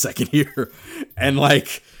Tarkin for a second here. And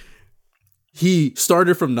he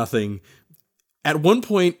started from nothing. At one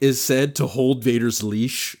point is said to hold Vader's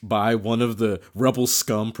leash by one of the rebel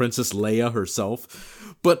scum, Princess Leia herself.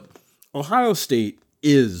 But Ohio State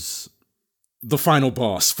is the final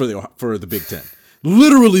boss for the Big Ten.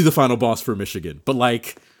 Literally the final boss for Michigan. But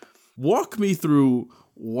walk me through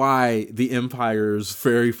why the Empire's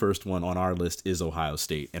very first one on our list is Ohio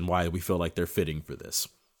State and why we feel like they're fitting for this.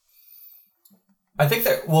 I think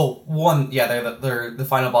they're they're the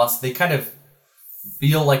final boss. They kind of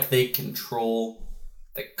feel like they control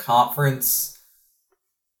the conference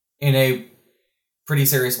in a pretty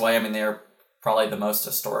serious way. I mean, they're probably the most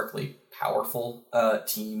historically powerful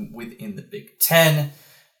team within the Big Ten.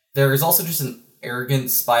 There is also just an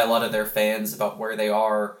arrogance by a lot of their fans about where they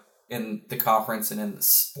are in the conference and in the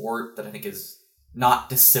sport that I think is not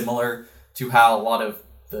dissimilar to how a lot of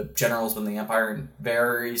the generals within the Empire, and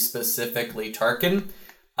very specifically Tarkin,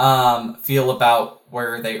 feel about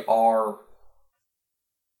where they are,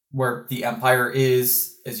 where the Empire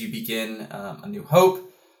is as you begin A New Hope.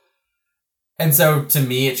 And so to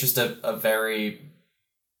me, it's just a very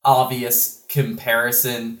obvious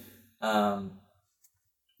comparison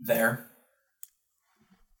there.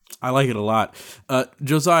 I like it a lot.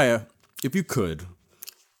 Josiah, if you could,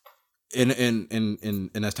 in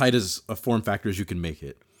as tight as a form factor as you can make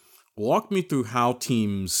it, walk me through how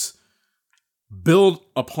teams build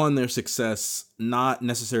upon their success, not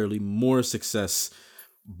necessarily more success,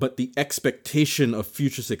 but the expectation of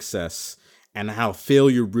future success, and how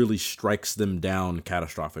failure really strikes them down in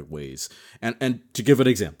catastrophic ways. And to give an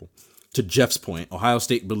example, to Jeff's point, Ohio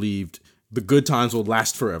State believed the good times will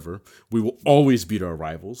last forever. We will always beat our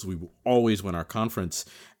rivals. We will always win our conference.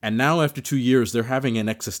 And now after 2 years, they're having an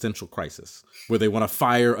existential crisis where they want to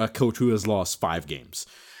fire a coach who has lost 5 games.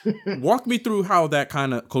 Walk me through how that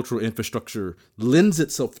kind of cultural infrastructure lends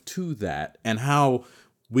itself to that and how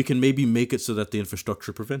we can maybe make it so that the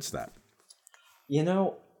infrastructure prevents that.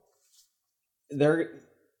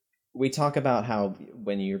 We talk about how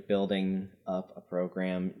when you're building up a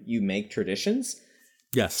program, you make traditions.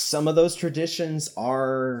 Yes. Some of those traditions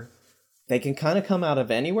they can kind of come out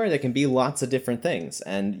of anywhere. They can be lots of different things.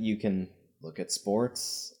 And you can look at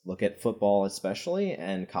sports, look at football especially,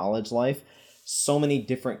 and college life. So many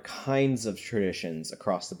different kinds of traditions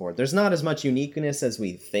across the board. There's not as much uniqueness as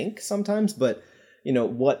we think sometimes, but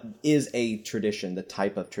what is a tradition, the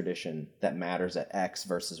type of tradition that matters at X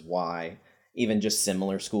versus Y? Even just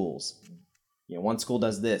similar schools. One school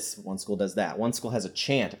does this, one school does that. One school has a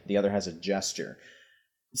chant, the other has a gesture.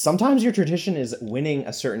 Sometimes your tradition is winning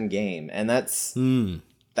a certain game, and that's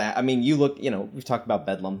that. I mean, you look, we've talked about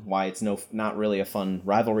Bedlam, why it's not really a fun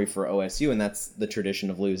rivalry for OSU, and that's the tradition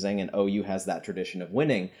of losing, and OU has that tradition of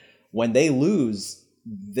winning. When they lose,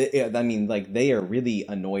 they are really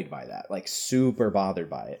annoyed by that, super bothered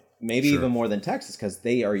by it. Maybe even more than Texas, because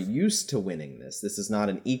they are used to winning this. This is not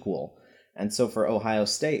an equal. And so for Ohio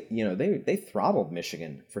State, they throttled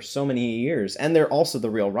Michigan for so many years, and they're also the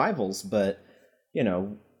real rivals. But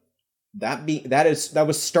that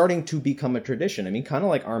was starting to become a tradition. I mean, kind of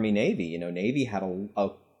like Army Navy. Navy had a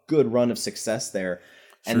good run of success there,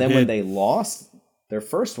 and then when they lost their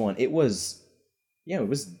first one, it was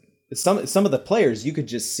some of the players you could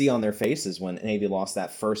just see on their faces when Navy lost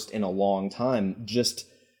that first in a long time. Just,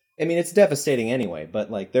 I mean, it's devastating anyway, but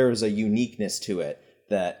like there's a uniqueness to it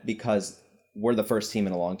that because we're the first team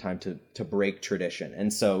in a long time to break tradition.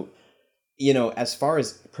 And so, you know, as far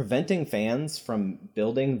as preventing fans from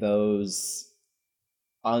building those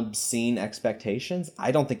obscene expectations,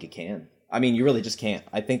 I don't think you can. I mean, you really just can't.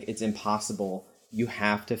 I think it's impossible. You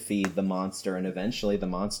have to feed the monster, and eventually the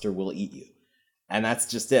monster will eat you. And that's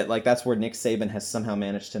just it. Like, that's where Nick Saban has somehow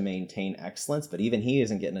managed to maintain excellence, but even he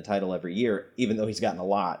isn't getting a title every year, even though he's gotten a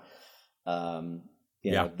lot.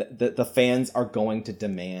 You know, the fans are going to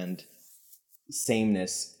demand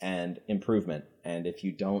sameness and improvement. And if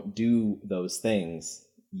you don't do those things,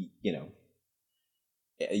 you know,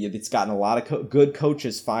 it's gotten a lot of good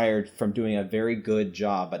coaches fired from doing a very good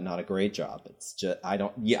job, but not a great job. It's just,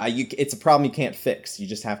 it's a problem you can't fix. You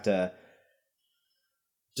just have to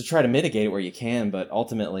try to mitigate it where you can, but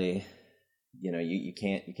ultimately, you know, you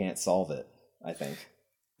can't solve it, I think.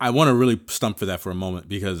 I want to really stump for that for a moment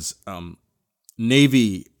because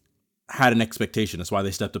Navy had an expectation. That's why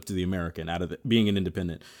they stepped up to the American out of being an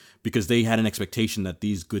independent, because they had an expectation that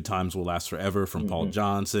these good times will last forever, from Paul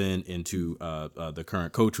Johnson into the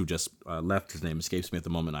current coach who just left. His name escapes me at the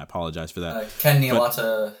moment. I apologize for that. Ken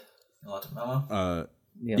Niumatalolo.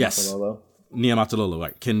 Yes. Niumatalolo,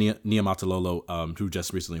 right. Ken Niumatalolo, who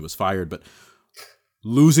just recently was fired. But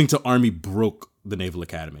losing to Army broke the Naval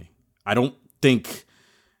Academy. I don't think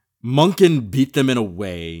Monken beat them in a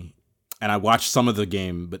way, and I watched some of the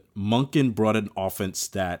game, but Monken brought an offense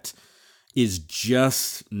that is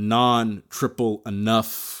just non-triple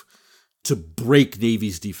enough to break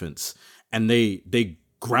Navy's defense. And they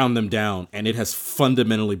ground them down, and it has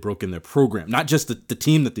fundamentally broken their program. Not just the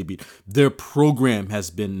team that they beat. Their program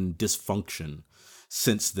has been dysfunction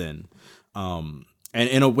since then. And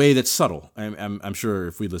in a way that's subtle. I'm sure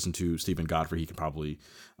if we listen to Stephen Godfrey, he can probably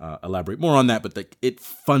elaborate more on that, but it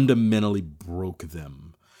fundamentally broke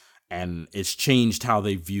them. And it's changed how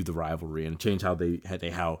they view the rivalry and changed how they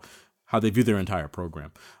view their entire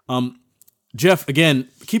program. Jeff, again,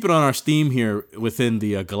 keep it on our theme here within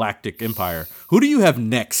the Galactic Empire. Who do you have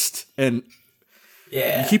next? And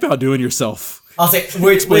you keep outdoing yourself. I'll say,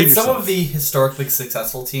 with some of the historically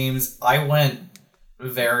successful teams, I went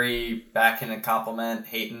very back in a compliment,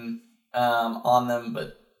 hating on them,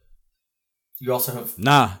 but you also have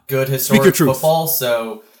good historic football,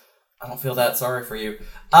 so I don't feel that sorry for you.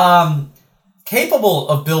 Capable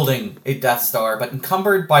of building a Death Star, but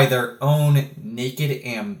encumbered by their own naked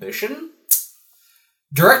ambition.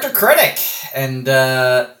 Director Critic and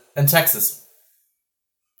Texas.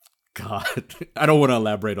 God, I don't want to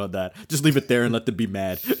elaborate on that. Just leave it there and let them be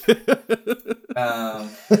mad. It's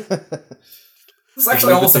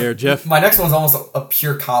actually almost Jeff. My next one's almost a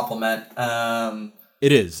pure compliment.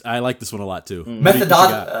 It is. I like this one a lot too.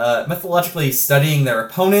 Methodologically studying their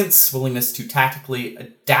opponents, willingness to tactically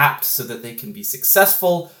adapt so that they can be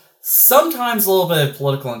successful. Sometimes a little bit of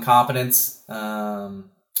political incompetence. That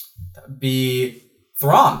would be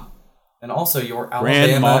Thrawn, and also your Alabama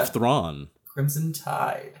Grand Moff Thrawn, Crimson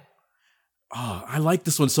Tide. Oh, I like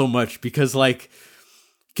this one so much because, like,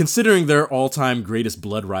 considering their all-time greatest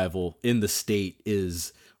blood rival in the state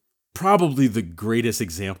is probably the greatest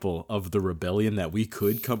example of the rebellion that we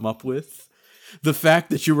could come up with. The fact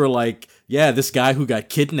that you were like, yeah, this guy who got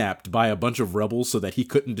kidnapped by a bunch of rebels so that he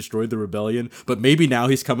couldn't destroy the rebellion, but maybe now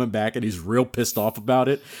he's coming back and he's real pissed off about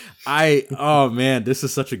it. Oh man, this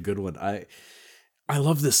is such a good one. I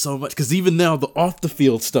love this so much because even now the off the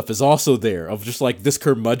field stuff is also there of just like this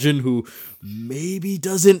curmudgeon who maybe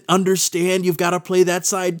doesn't understand you've got to play that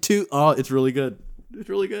side too. Oh, it's really good. It's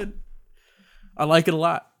really good. I like it a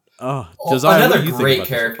lot. Oh, Josiah, another great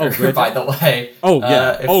character, by the way. Oh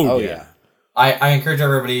yeah. Yeah. I encourage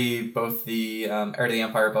everybody, both the Heir to the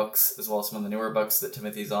Empire books as well as some of the newer books that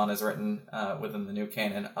Timothy Zahn has written within the new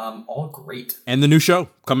canon. All great. And the new show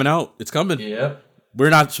coming out. It's coming. Yep. We're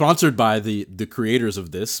not sponsored by the creators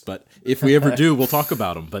of this, but if we ever do, we'll talk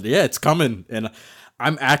about them. But yeah, it's coming. And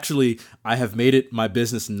I have made it my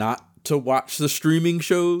business not to watch the streaming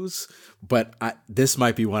shows, but this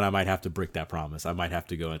might be one I might have to break that promise. I might have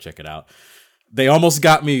to go and check it out. They almost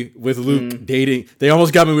got me with Luke dating. They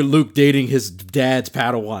almost got me with Luke dating his dad's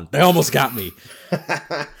Padawan. They almost got me.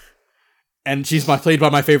 And she's played by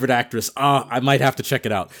my favorite actress. I might have to check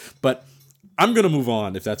it out. But I'm going to move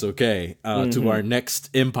on, if that's okay, to our next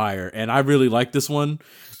empire. And I really like this one.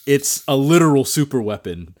 It's a literal super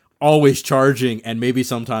weapon, always charging and maybe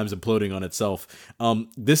sometimes imploding on itself.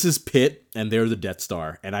 This is Pitt, and they're the Death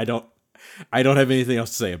Star. And I don't have anything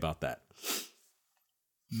else to say about that.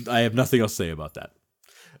 I have nothing else to say about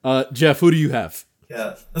that. Jeff, who do you have?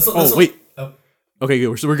 Yeah. Wait. Oh. Okay,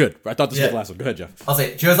 good. So we're good. I thought this was Yeah. the last one. Go ahead, Jeff. I'll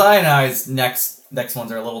say Josiah and I's next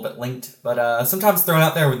ones are a little bit linked, but sometimes thrown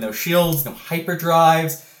out there with no shields, no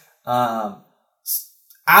hyperdrives.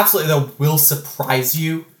 Absolutely, though, will surprise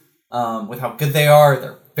you with how good they are.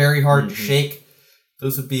 They're very hard to shake.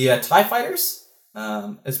 Those would be TIE Fighters,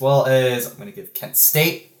 as well as I'm going to give Kent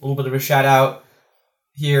State a little bit of a shout out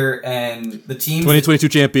here, and the teams 2022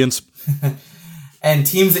 champions. and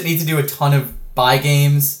teams that need to do a ton of buy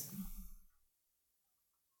games.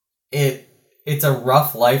 It's a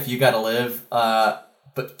rough life you got to live,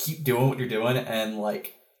 but keep doing what you're doing and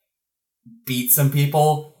like beat some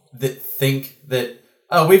people that think that,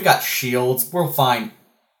 oh, we've got shields, we're fine.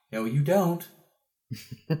 No, you don't.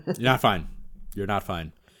 You're not fine. You're not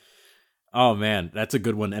fine. Oh man, that's a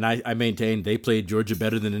good one. And I maintain they played Georgia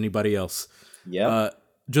better than anybody else. Yeah.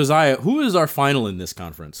 Josiah, who is our final in this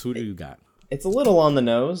conference? Who do you got? It's a little on the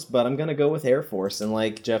nose, but I'm going to go with Air Force. And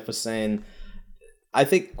like Jeff was saying, I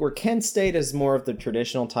think where Kent State is more of the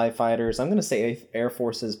traditional TIE fighters, I'm going to say Air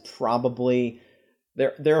Force is probably...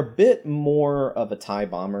 They're a bit more of a TIE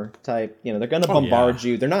bomber type. You know, they're going to bombard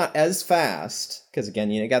you. They're not as fast, because again,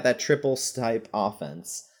 you got that triple type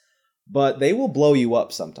offense. But they will blow you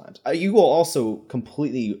up sometimes. You will also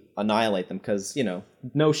completely annihilate them because, you know,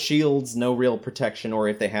 no shields, no real protection, or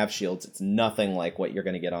if they have shields, it's nothing like what you're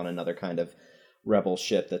going to get on another kind of rebel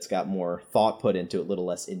ship that's got more thought put into it, a little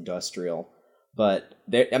less industrial. But,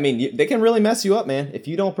 they can really mess you up, man. If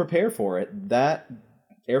you don't prepare for it, that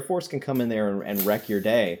Air Force can come in there and wreck your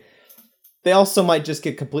day. They also might just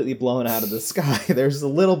get completely blown out of the sky. There's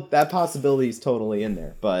that possibility is totally in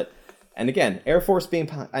there, but... And again, Air Force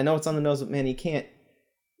I know it's on the nose, but man, you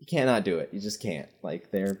cannot do it. You just can't.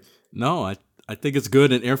 Like they're... No, I think it's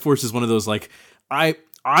good. And Air Force is one of those, like, I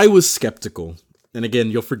was skeptical. And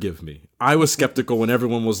again, you'll forgive me. I was skeptical when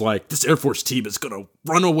everyone was like, this Air Force team is going to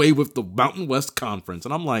run away with the Mountain West Conference.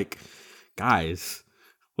 And I'm like, guys,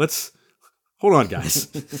 hold on, guys.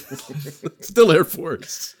 Still Air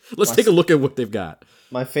Force. Let's take a look at what they've got.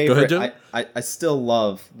 My favorite, I still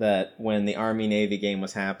love that when the Army-Navy game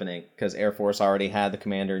was happening, because Air Force already had the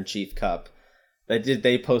Commander-in-Chief Cup,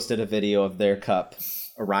 they posted a video of their cup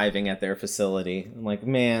arriving at their facility. I'm like,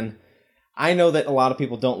 man, I know that a lot of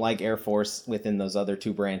people don't like Air Force within those other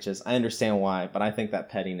two branches. I understand why, but I think that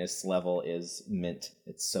pettiness level is mint.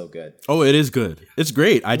 It's so good. Oh, it is good. It's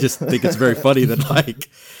great. I just think it's very funny that, like,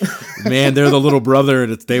 man, they're the little brother,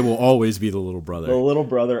 and they will always be the little brother. The little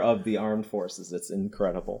brother of the armed forces. It's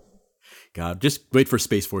incredible. God, just wait for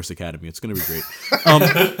Space Force Academy. It's going to be great.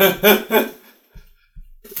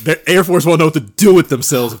 The Air Force won't know what to do with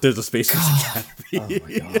themselves if there's a Space Force Academy. Oh,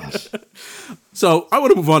 my gosh. So I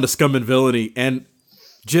want to move on to Scum and Villainy. And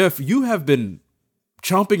Jeff, you have been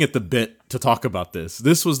chomping at the bit to talk about this.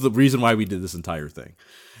 This was the reason why we did this entire thing.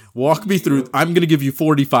 Walk me through. I'm going to give you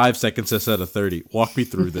 45 seconds instead of 30. Walk me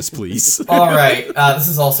through this, please. All right. This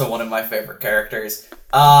is also one of my favorite characters.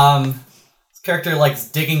 This character likes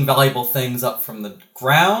digging valuable things up from the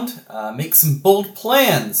ground, makes some bold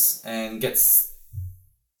plans, and gets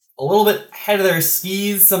a little bit ahead of their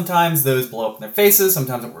skis. Sometimes those blow up in their faces.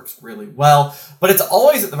 Sometimes it works really well. But it's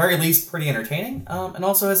always, at the very least, pretty entertaining. And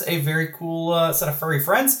also has a very cool set of furry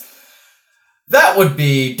friends. That would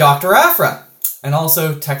be Dr. Aphra. And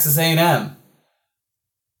also Texas A&M.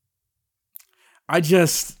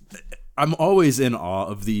 I'm always in awe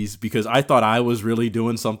of these because I thought I was really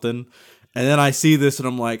doing something. And then I see this and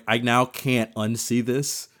I'm like, I now can't unsee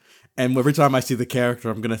this. And every time I see the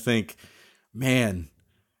character, I'm going to think, man,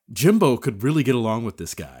 Jimbo could really get along with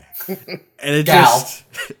this guy. And it just...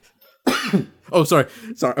 Oh, sorry.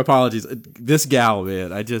 Apologies. This gal,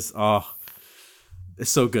 man, it's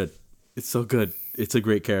so good. It's so good. It's a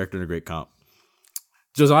great character and a great comp.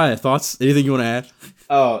 Josiah, thoughts? Anything you want to add?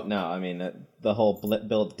 Oh, no. I mean, the whole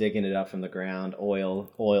build digging it up from the ground,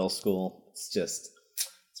 oil school. It's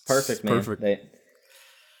perfect, man. Perfect.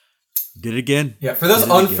 Did it again. Yeah, for those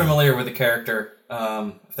unfamiliar with the character,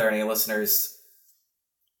 if there are any listeners,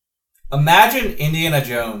 imagine Indiana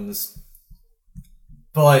Jones,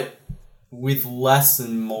 but with less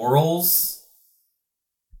morals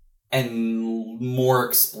and more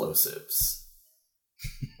explosives.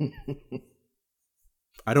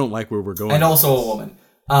 I don't like where we're going. And also a woman.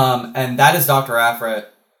 And that is Dr. Aphra.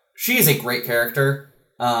 She is a great character,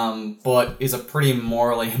 but is a pretty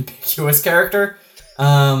morally ambiguous character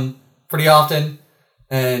pretty often.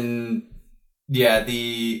 And yeah,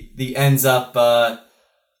 the ends up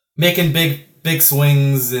making big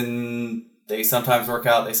swings, and they sometimes work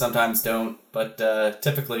out, they sometimes don't. But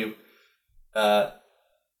typically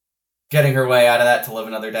getting her way out of that to live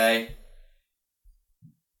another day.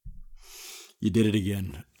 You did it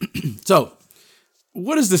again. So,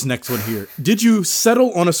 what is this next one here? Did you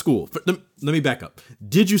settle on a school? Let me back up.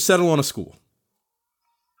 Did you settle on a school?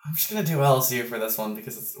 I'm just gonna do LSU for this one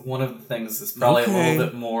because it's one of the things that's probably a little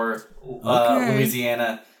bit more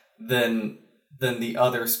Louisiana than the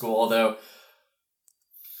other school. Although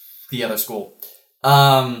the other school,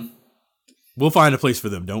 we'll find a place for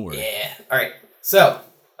them. Don't worry. Yeah. All right. So,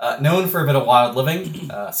 known for a bit of wild living,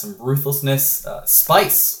 some ruthlessness,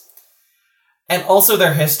 spice, and also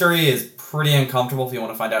their history is pretty uncomfortable if you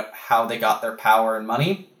want to find out how they got their power and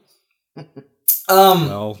money.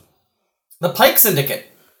 Well, the Pike Syndicate.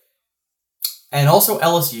 And also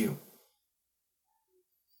LSU.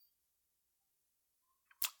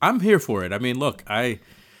 I'm here for it. I mean, look, I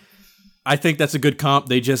think that's a good comp.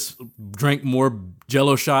 They just drank more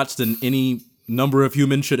Jello shots than any number of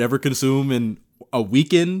humans should ever consume in a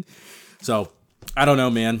weekend. So I don't know,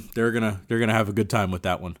 man. They're gonna have a good time with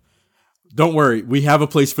that one. Don't worry, we have a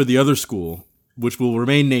place for the other school, which will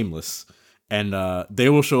remain nameless, and they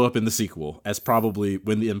will show up in the sequel as probably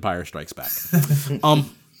When the Empire Strikes Back.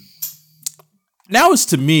 Now it's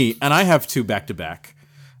to me, and I have two back-to-back,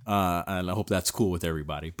 and I hope that's cool with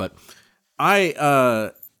everybody. But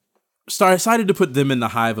I decided to put them in the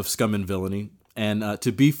hive of scum and villainy. And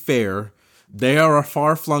to be fair, they are a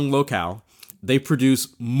far-flung locale. They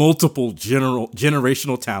produce multiple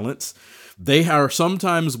generational talents. They are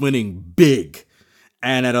sometimes winning big,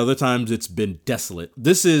 and at other times it's been desolate.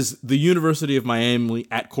 This is the University of Miami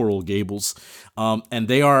at Coral Gables, and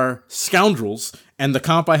they are scoundrels, and the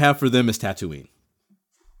comp I have for them is Tatooine.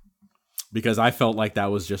 Because I felt like that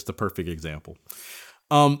was just the perfect example.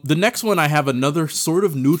 The next one, I have another sort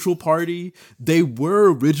of neutral party. They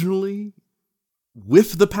were originally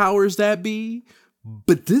with the powers that be,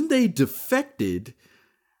 but then they defected.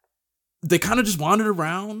 They kind of just wandered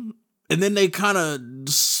around, and then they kind of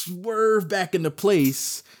swerved back into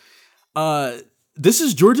place. This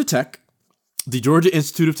is Georgia Tech, the Georgia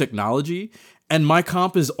Institute of Technology, and my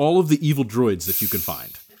comp is all of the evil droids that you can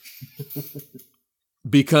find.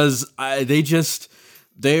 Because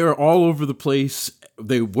they are all over the place.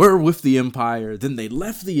 They were with the Empire, then they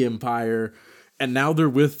left the Empire, and now they're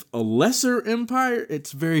with a lesser Empire.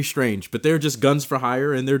 It's very strange, but they're just guns for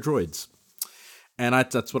hire, and they're droids. And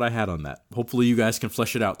that's what I had on that. Hopefully you guys can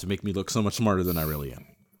flesh it out to make me look so much smarter than I really am.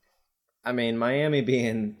 I mean, Miami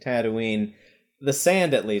being Tatooine, the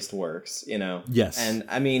sand at least works, you know? Yes. And,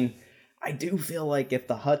 I mean, I do feel like if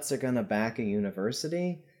the Hutts are going to back a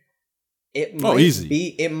university... It might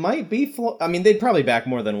be. I mean, they'd probably back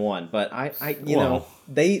more than one, but you know,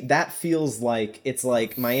 that feels like it's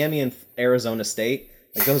like Miami and Arizona State.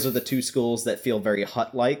 Like those are the two schools that feel very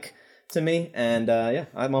Hutt-like to me, and yeah,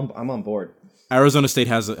 I'm on board. Arizona State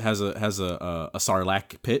has a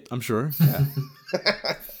Sarlacc pit, I'm sure. Yeah.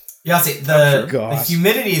 Yeah, see, the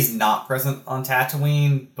humidity is not present on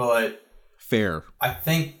Tatooine, but fair. I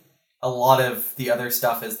think a lot of the other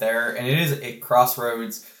stuff is there, and it is a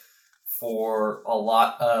crossroads for a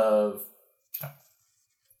lot of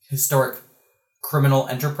historic criminal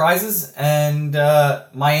enterprises, and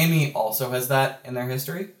Miami also has that in their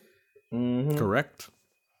history. Mm-hmm. Correct.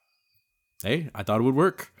 Hey, I thought it would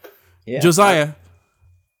work. Yeah, Josiah.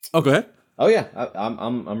 Go ahead. Oh yeah,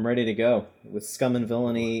 I'm ready to go with Scum and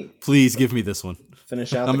Villainy. Please give me this one.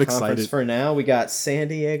 Finish out the conference for now. We got San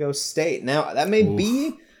Diego State. Now that may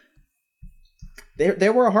be they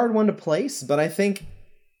were a hard one to place, but I think.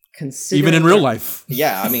 Even in real life.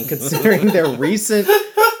 Yeah, I mean, considering their recent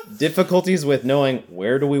difficulties with knowing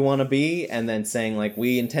where do we want to be, and then saying, like,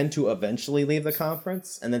 we intend to eventually leave the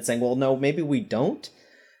conference, and then saying, well, no, maybe we don't.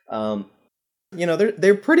 You know,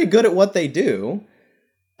 they're pretty good at what they do,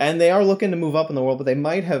 and they are looking to move up in the world, but they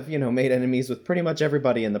might have, you know, made enemies with pretty much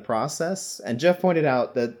everybody in the process. And Jeff pointed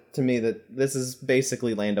out that to me that this is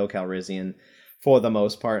basically Lando Calrissian for the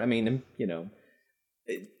most part. I mean, you know...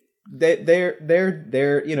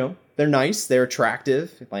 They're you know, they're nice, they're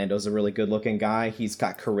attractive. Lando's a really good looking guy. He's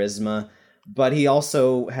got charisma, but he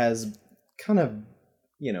also has kind of,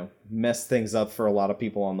 you know, messed things up for a lot of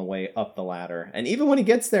people on the way up the ladder. And even when he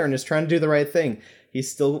gets there and is trying to do the right thing,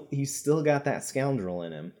 he's still got that scoundrel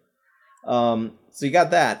in him. So you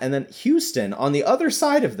got that, and then Houston on the other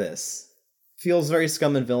side of this feels very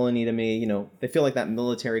Scum and Villainy to me. You know, they feel like that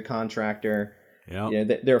military contractor. Yeah, you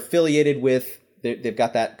know, they're affiliated with. They've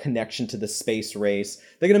got that connection to the space race.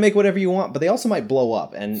 They're going to make whatever you want, but they also might blow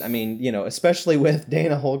up. And, I mean, you know, especially with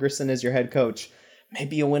Dana Holgerson as your head coach,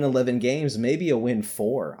 maybe you win 11 games, maybe you win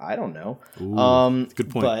 4. I don't know. Ooh, good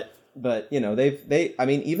point. But you know, I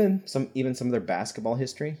mean, even some of their basketball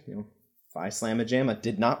history, you know, Phi Slamma Jamma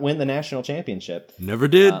did not win the national championship. Never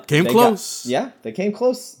did. Came close. They came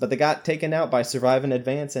close, but they got taken out by Survive and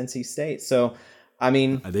Advance NC State. So, I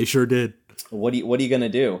mean, They sure did. What are you gonna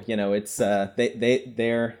do? You know, it's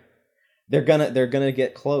they're gonna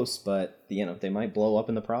get close, but you know they might blow up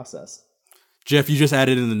in the process. Jeff, you just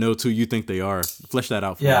added in the notes who you think they are. Flesh that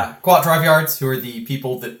out for me. Quat Drive Yards, who are the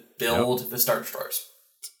people that build the Star Destroyers.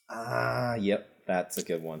 Yep, that's a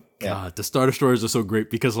good one. Yeah. God, the Star Destroyers are so great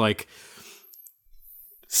because, like,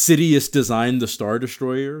 Sidious designed the Star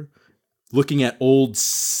Destroyer looking at old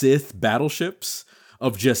Sith battleships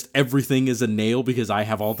of just everything is a nail because I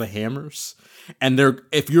have all the hammers. And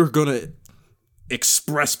if you're going to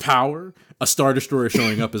express power, a Star Destroyer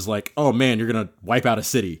showing up is like, oh man, you're going to wipe out a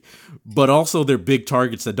city. But also they're big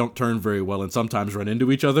targets that don't turn very well and sometimes run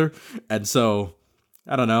into each other. And so,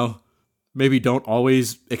 I don't know, maybe don't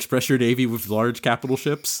always express your navy with large capital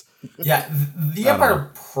ships. Yeah, the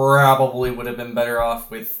Empire probably would have been better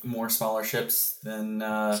off with more smaller ships than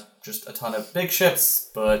just a ton of big ships,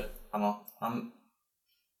 but I don't know.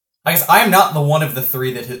 I guess I'm not the one of the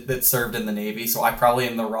three that served in the Navy, so I probably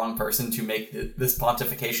am the wrong person to make this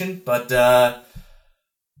pontification, but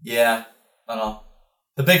yeah, I don't know.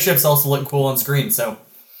 The big ships also look cool on screen, so...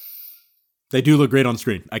 They do look great on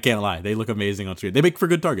screen. I can't lie. They look amazing on screen. They make for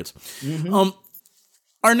good targets. Mm-hmm.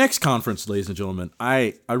 Our next conference, ladies and gentlemen,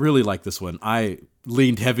 I really like this one. I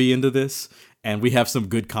leaned heavy into this, and we have some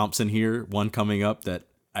good comps in here. One coming up that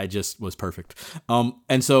I just was perfect.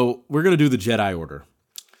 And so we're going to do the Jedi Order.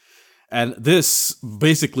 And this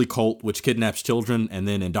basically cult, which kidnaps children and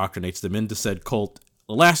then indoctrinates them into said cult,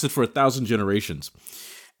 lasted for 1,000 generations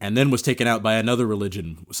and then was taken out by another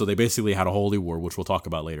religion. So they basically had a holy war, which we'll talk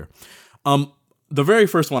about later. The very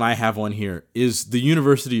first one I have on here is the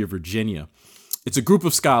University of Virginia. It's a group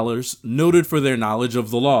of scholars noted for their knowledge of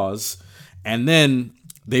the laws, and then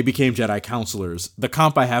they became Jedi counselors. The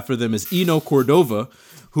comp I have for them is Eno Cordova,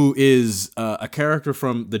 who is a character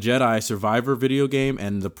from the Jedi Survivor video game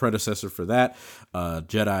and the predecessor for that,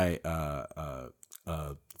 Jedi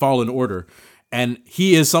Fallen Order. And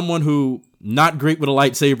he is someone who, not great with a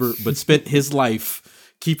lightsaber, but spent his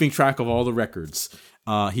life keeping track of all the records.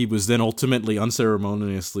 He was then ultimately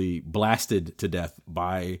unceremoniously blasted to death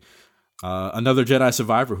by another Jedi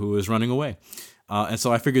survivor who was running away. And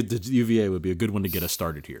so I figured the UVA would be a good one to get us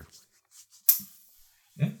started here.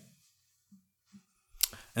 Yeah.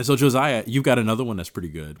 And so, Josiah, you've got another one that's pretty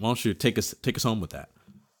good. Why don't you take us home with that?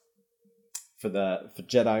 For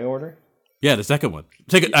Jedi Order? Yeah, the second one.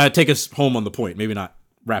 Take us home on the point. Maybe not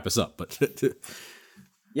wrap us up, but...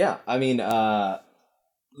 Yeah, I mean,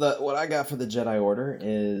 what I got for the Jedi Order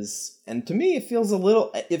is, and to me, it felt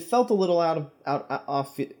a little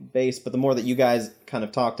off base, but the more that you guys kind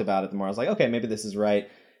of talked about it, the more I was like, okay, maybe this is right.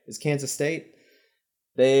 Is Kansas State?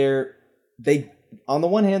 They on the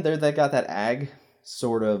one hand, they got that ag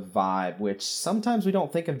sort of vibe, which sometimes we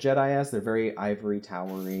don't think of Jedi as. They're very ivory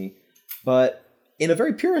towery, but in a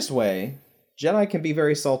very purist way, Jedi can be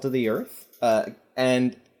very salt of the earth,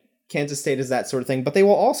 and Kansas State is that sort of thing, but they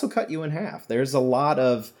will also cut you in half. There's you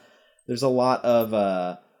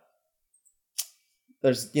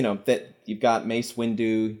know, that you've got Mace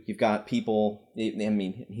Windu, you've got people, I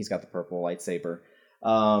mean, he's got the purple lightsaber,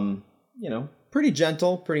 you know, pretty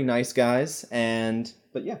gentle, pretty nice guys,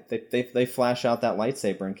 but yeah, they flash out that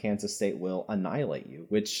lightsaber and Kansas State will annihilate you,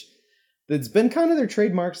 which it's been kind of their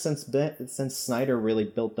trademark since Snyder really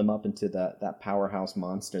built them up into that powerhouse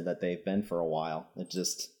monster that they've been for a while.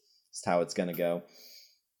 It's how it's gonna go.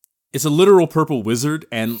 It's a literal purple wizard,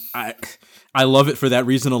 and I love it for that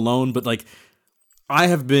reason alone. But like, I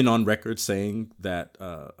have been on record saying that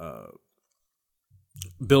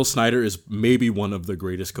Bill Snyder is maybe one of the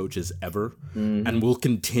greatest coaches ever, and will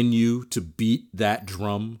continue to beat that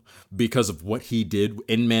drum because of what he did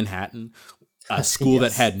in Manhattan, a school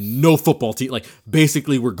that had no football team. Like,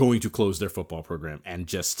 basically, we're going to close their football program and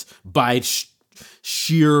just by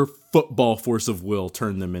sheer football force of will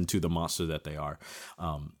turn them into the monster that they are.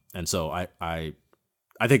 And so I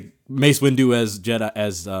think Mace Windu as Jedi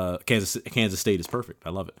as Kansas State is perfect. I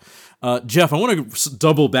love it. Jeff, I want to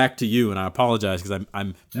double back to you, and I apologize because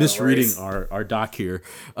I'm misreading our doc here.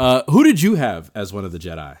 Who did you have as one of the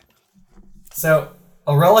Jedi? So,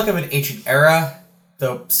 a relic of an ancient era,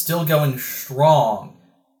 though still going strong.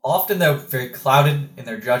 Often, though, very clouded in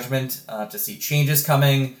their judgment to see changes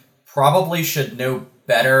coming. Probably should know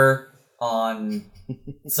better on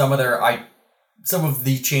some of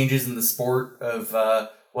the changes in the sport of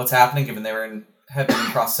what's happening, given they were have been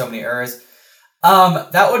across so many eras.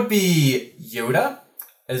 That would be Yoda,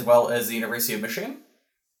 as well as the University of Michigan.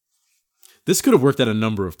 This could have worked at a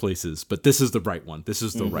number of places, but this is the right one. This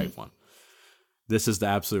is the right one. This is the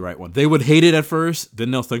absolute right one. They would hate it at first,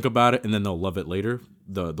 then they'll think about it, and then they'll love it later.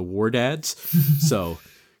 The war dads. So,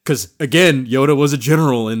 because again, Yoda was a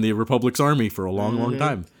general in the Republic's army for a long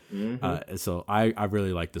time. So I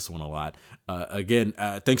really like this one a lot. Again,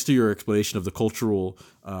 thanks to your explanation of the cultural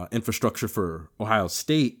infrastructure for Ohio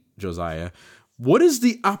State, Josiah, what is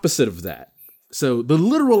the opposite of that? So the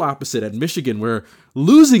literal opposite at Michigan, where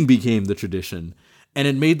losing became the tradition, and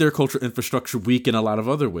it made their cultural infrastructure weak in a lot of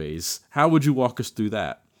other ways. How would you walk us through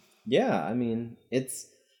that? Yeah, I mean, it's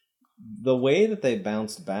the way that they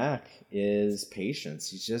bounced back is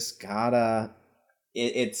patience. You just gotta.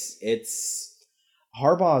 It's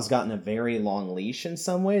Harbaugh's gotten a very long leash in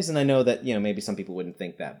some ways, and I know that maybe some people wouldn't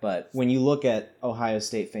think that, but when you look at Ohio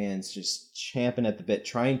State fans just champing at the bit,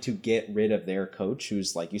 trying to get rid of their coach,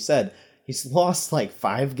 who's like you said, he's lost like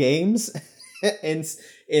 5 games.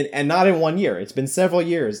 And not in 1 year. It's been several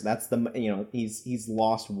years. That's he's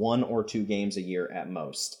lost 1 or 2 games a year at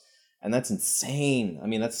most. And that's insane. I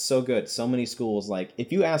mean, that's so good. So many schools, like,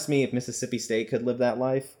 if you asked me if Mississippi State could live that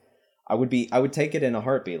life, I would take it in a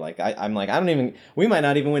heartbeat. Like, we might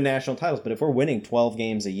not even win national titles, but if we're winning 12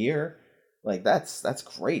 games a year, like, that's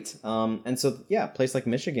great. And so, yeah, a place like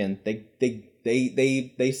Michigan,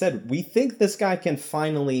 they said, we think this guy can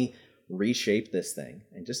finally reshape this thing,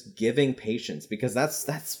 and just giving patience, because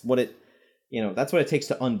that's what it takes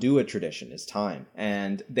to undo a tradition is time.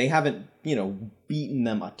 And they haven't beaten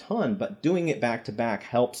them a ton, but doing it back to back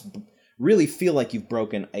helps really feel like you've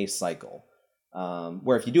broken a cycle,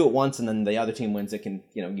 where if you do it once and then the other team wins, it can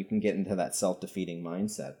you can get into that self-defeating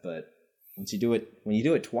mindset. But when you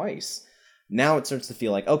do it twice, now it starts to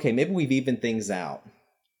feel like, okay, maybe we've evened things out.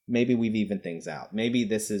 Maybe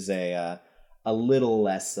this is a little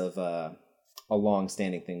less of a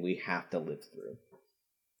long-standing thing we have to live through.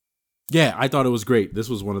 Yeah, I thought it was great. This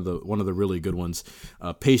was one of the really good ones.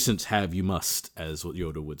 Patience have you must, as what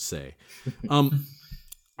Yoda would say.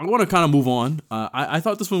 I want to kind of move on. I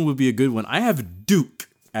thought this one would be a good one. I have Duke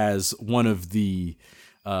as one of the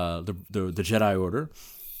Jedi Order.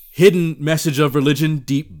 Hidden message of religion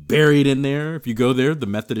deep buried in there. If you go there, the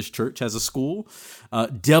Methodist Church has a school.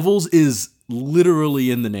 Devils is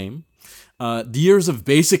literally in the name. The years of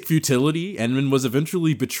basic futility, and was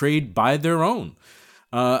eventually betrayed by their own.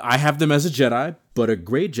 I have them as a Jedi, but a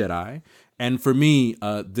great Jedi. And for me,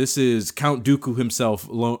 this is Count Dooku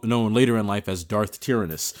himself, known later in life as Darth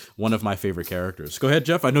Tyrannus, one of my favorite characters. Go ahead,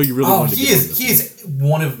 Jeff. I know you really wanted to get into this. He is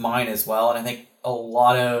one of mine as well, and I think a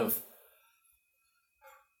lot of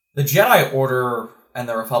the Jedi Order and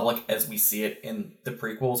the Republic, as we see it in the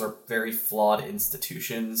prequels, are very flawed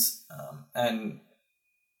institutions, and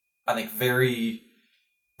I think very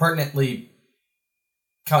pertinently,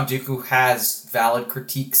 Count Dooku has valid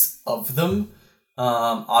critiques of them.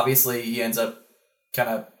 Obviously, he ends up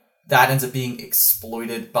being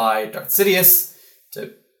exploited by Darth Sidious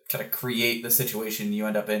to kind of create the situation you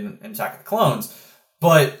end up in Attack of the Clones.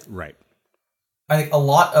 But right, I think a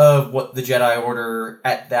lot of what the Jedi Order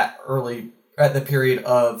at the period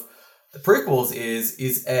of the prequels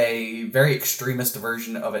is a very extremist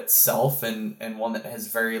version of itself, and one that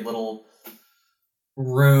has very little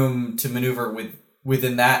room to maneuver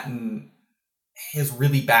within that, and is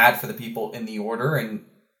really bad for the people in the Order. And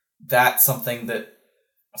that's something that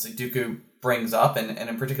obviously Dooku brings up, and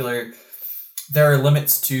in particular, there are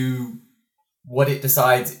limits to what it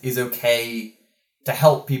decides is okay to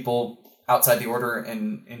help people outside the Order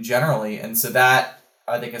and generally. And so that,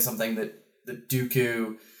 I think, is something that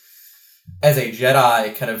Dooku, as a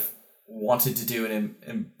Jedi, kind of wanted to do and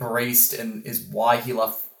embraced, and is why he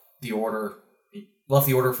left the Order. He left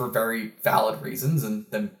the Order for very valid reasons, and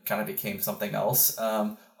then kind of became something else.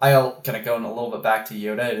 I'll kind of go a little bit back to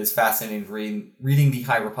Yoda. It is fascinating reading the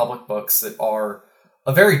High Republic books that are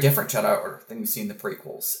a very different Jedi Order than you see in the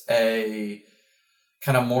prequels. A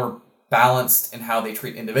kind of more balanced in how they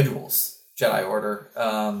treat individuals Jedi Order.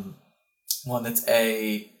 One that's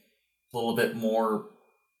a little bit more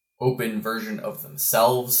open version of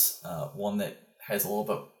themselves. One that has a little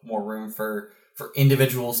bit more room for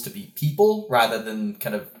individuals to be people rather than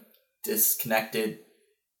kind of disconnected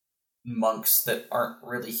monks that aren't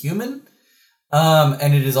really human.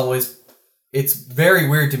 And it's very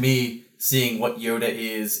weird to me seeing what Yoda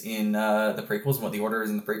is in the prequels and what the Order is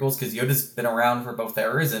in the prequels, because Yoda's been around for both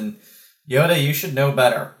eras, and Yoda, you should know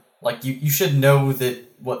better. Like, you should know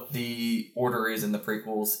that what the Order is in the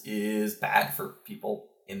prequels is bad for people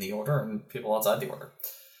in the Order and people outside the Order.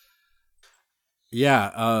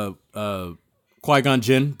 Yeah, Qui-Gon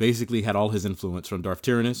Jinn basically had all his influence from Darth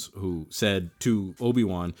Tyrannus, who said to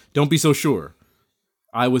Obi-Wan, "Don't be so sure.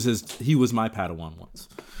 He was my Padawan once."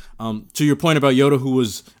 To your point about Yoda, who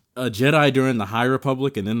was a Jedi during the High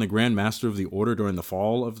Republic and then the Grand Master of the Order during the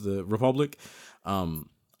fall of the Republic,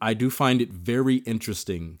 I do find it very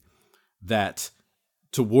interesting that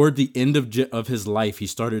toward the end of his life, he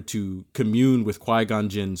started to commune with Qui-Gon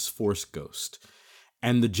Jinn's Force ghost,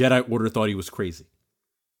 and the Jedi Order thought he was crazy.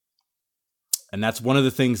 And that's one of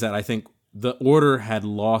the things that I think the Order had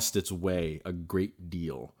lost its way a great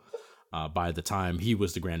deal by the time he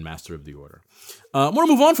was the Grand Master of the Order. I want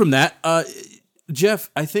to move on from that. Jeff,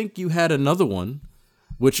 I think you had another one,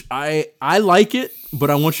 which I like it, but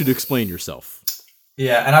I want you to explain yourself.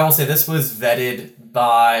 Yeah, and I will say this was vetted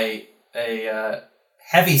by a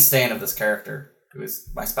heavy stan of this character, who is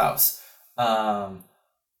my spouse,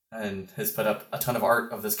 and has put up a ton of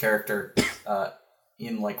art of this character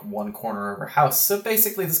in like one corner of our house. So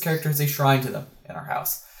basically, this character is a shrine to them in our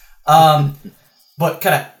house. But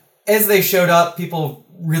kind of as they showed up, people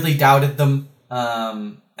really doubted them,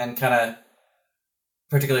 and kind of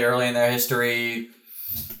particularly early in their history,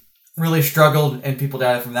 really struggled, and people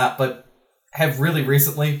doubted from that. But have really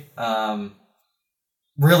recently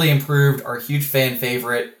really improved, are a huge fan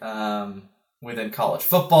favorite within college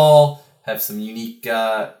football, have some unique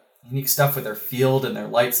stuff with their field and their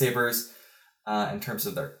lightsabers in terms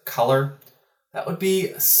of their color. That would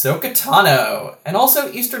be Ahsoka Tano. And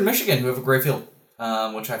also Eastern Michigan, who have a gray field,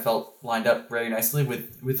 which I felt lined up very nicely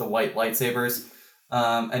with the white lightsabers.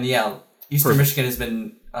 And yeah, Eastern Michigan has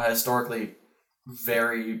been historically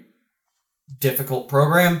very difficult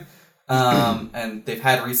program. And they've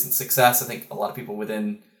had recent success. I think a lot of people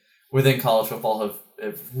within college football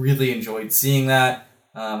have really enjoyed seeing that.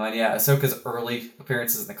 And yeah, Ahsoka's early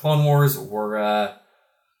appearances in the Clone Wars were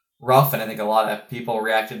rough, and I think a lot of people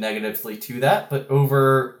reacted negatively to that. But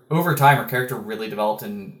over time, her character really developed,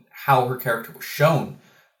 and how her character was shown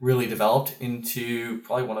really developed into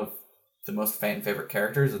probably one of the most fan favorite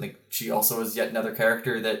characters. I think she also is yet another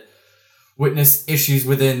character that witnessed issues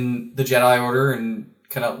within the Jedi Order and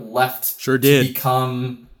kind of left to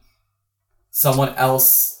become someone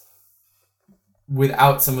else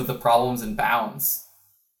without some of the problems and bounds.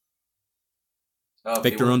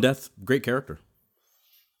 Faked her own death. Great character.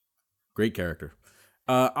 Great character.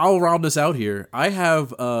 I'll round this out here. I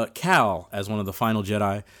have Cal as one of the final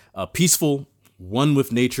Jedi. Peaceful, one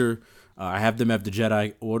with nature. I have them at the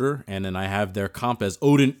Jedi Order, and then I have their comp as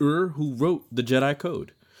Odin who wrote the Jedi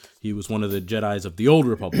Code. He was one of the Jedis of the Old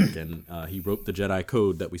Republic, and he wrote the Jedi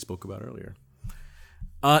Code that we spoke about earlier.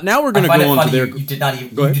 Now we're going to go on to their... You did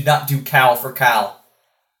not do Cal for Cal.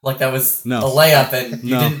 Like that was a layup, and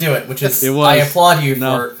you didn't do it, which is... I applaud you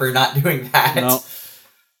for not doing that. No.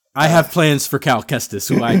 I have plans for Cal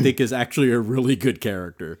Kestis, who I think is actually a really good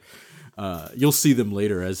character. You'll see them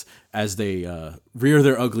later as they rear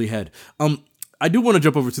their ugly head. I do want to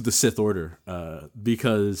jump over to the Sith Order,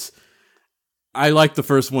 because... I like the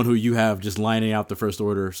first one who you have just lining out the First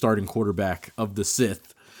Order, starting quarterback of the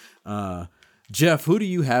Sith. Jeff, who do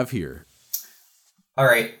you have here? All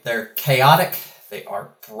right, they're chaotic. They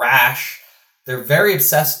are brash. They're very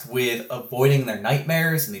obsessed with avoiding their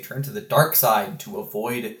nightmares, and they turn to the dark side to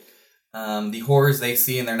avoid the horrors they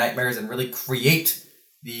see in their nightmares and really create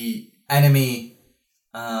the enemy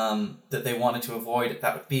that they wanted to avoid.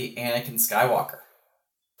 That would be Anakin Skywalker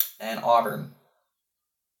and Auburn.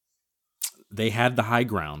 They had the high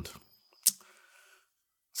ground,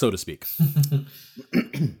 so to speak.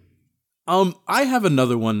 I have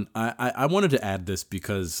another one. I wanted to add this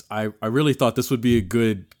because I really thought this would be a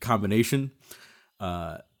good combination.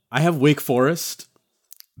 I have Wake Forest.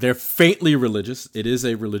 They're faintly religious. It is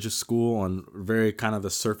a religious school on very kind of the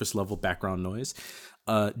surface level background noise.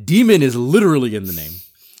 Demon is literally in the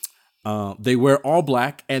name. They wear all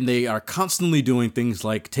black, and they are constantly doing things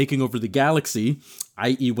like taking over the galaxy,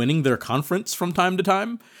 i.e. winning their conference from time to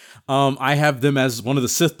time. I have them as one of the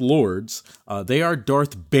Sith Lords. They are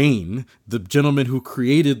Darth Bane, the gentleman who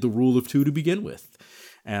created the Rule of Two to begin with.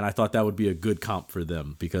 And I thought that would be a good comp for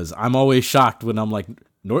them, because I'm always shocked when I'm like,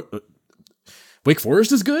 Wake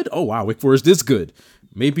Forest is good? Oh, wow, Wake Forest is good.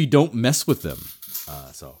 Maybe don't mess with them.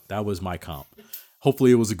 So that was my comp.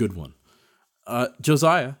 Hopefully it was a good one.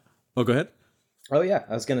 Josiah. Oh, go ahead. Oh, yeah.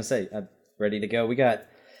 I was going to say, I'm ready to go. We got,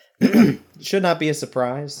 should not be a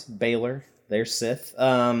surprise, Baylor. They're Sith.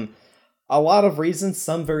 A lot of reasons,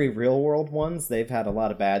 some very real-world ones. They've had a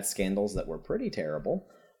lot of bad scandals that were pretty terrible.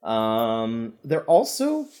 They're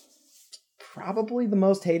also probably the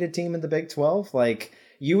most hated team in the Big 12. Like,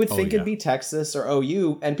 you would think it'd be Texas or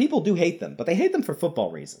OU, and people do hate them, but they hate them for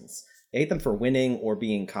football reasons. They hate them for winning or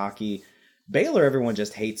being cocky. Baylor, everyone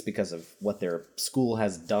just hates because of what their school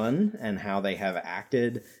has done and how they have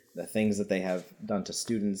acted, the things that they have done to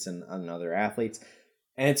students and other athletes.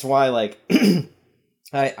 And it's why, like,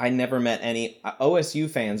 I never met any OSU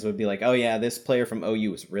fans would be like, oh yeah, this player from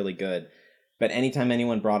OU is really good. But anytime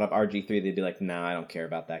anyone brought up RG3, they'd be like, nah, I don't care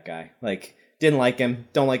about that guy. Like, didn't like him,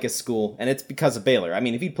 don't like his school, and it's because of Baylor. I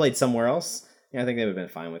mean, if he'd played somewhere else, I think they would have been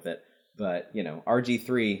fine with it. But,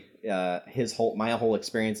 RG3, my whole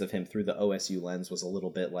experience of him through the OSU lens was a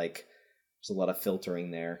little bit like, there's a lot of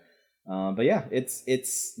filtering there. But yeah,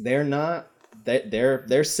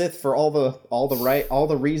 they're Sith for all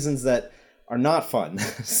the reasons that are not fun.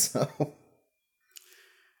 So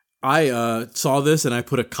I saw this and I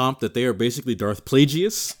put a comp that they are basically Darth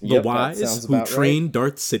Plagueis, the wise, who trained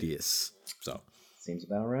Darth Sidious. So seems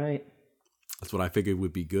about right. That's what I figured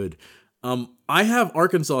would be good. I have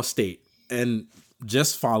Arkansas State, and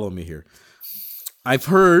just follow me here. I've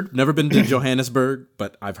heard, never been to Johannesburg,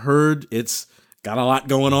 but I've heard it's got a lot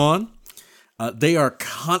going on. They are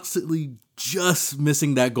constantly just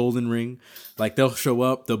missing that golden ring. Like, they'll show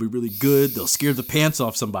up, they'll be really good, they'll scare the pants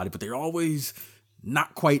off somebody, but they're always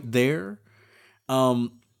not quite there.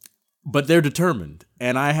 But they're determined,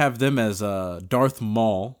 and I have them as Darth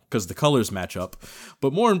Maul because the colors match up.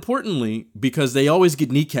 But more importantly, because they always get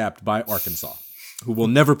kneecapped by Arkansas, who will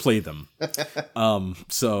never play them.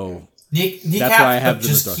 So that's why I have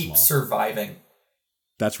them as Darth Maul. Just keep surviving.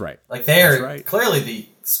 That's right. Like, they are clearly the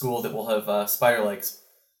school that will have spider legs.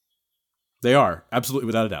 They are, absolutely,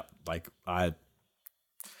 without a doubt. Like, I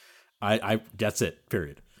that's it,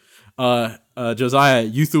 period. Josiah,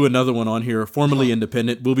 you threw another one on here, formerly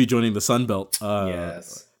independent, will be joining the Sun Belt.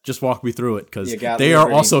 Yes. Just walk me through it, because they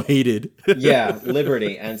are also hated. Yeah,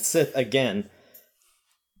 Liberty and Sith, again.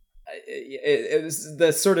 It was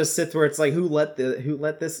the sort of Sith where it's like, who let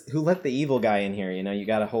the evil guy in here? You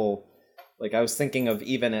got a whole, like, I was thinking of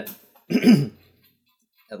even at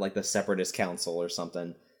like the Separatist Council or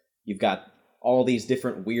something. You've got all these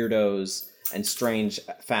different weirdos and strange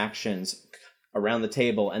factions around the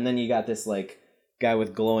table, and then you got this like guy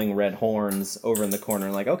with glowing red horns over in the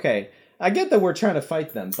corner. Like, okay, I get that we're trying to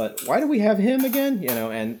fight them, but why do we have him again?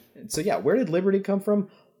 And so yeah, where did Liberty come from?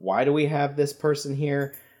 Why do we have this person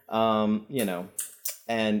here? And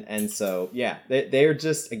so yeah, they're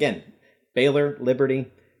just, again, Baylor, Liberty,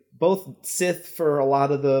 both Sith for a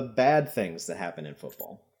lot of the bad things that happen in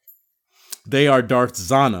football. They are Darth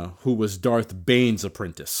Zana, who was Darth Bane's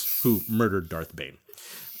apprentice, who murdered Darth Bane.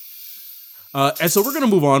 And so we're going to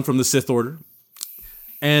move on from the Sith Order.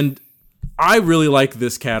 And I really like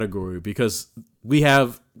this category because we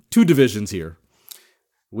have two divisions here.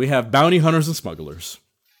 We have bounty hunters and smugglers.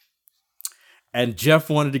 And Jeff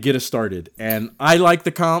wanted to get us started. And I like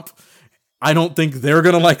the comp. I don't think they're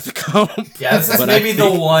going to like the comp. Yeah, this is maybe the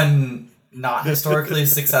one not historically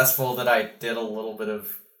successful that I did a little bit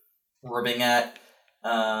of ribbing at.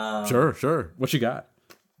 Sure. What you got?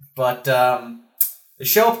 But they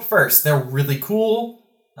show up first. They're really cool.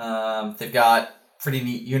 They've got pretty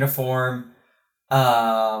neat uniform.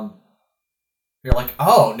 You're like,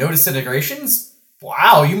 oh, no disintegrations?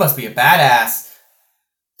 Wow, you must be a badass.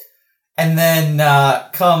 And then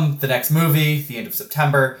come the next movie, the end of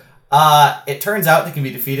September, it turns out they can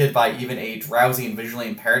be defeated by even a drowsy and visually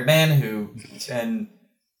impaired man who, and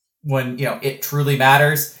when, it truly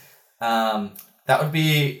matters, that would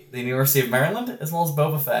be the University of Maryland, as well as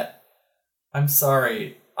Boba Fett. I'm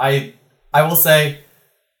sorry. I will say,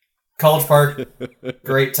 College Park,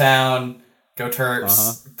 great town, go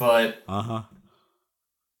Terps, but...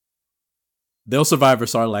 They'll survive a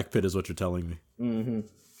Sarlacc pit, is what you're telling me. Mm-hmm.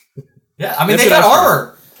 Yeah, I mean, they got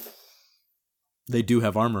armor. They do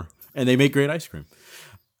have armor, and they make great ice cream.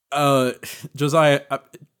 Josiah,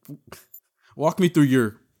 walk me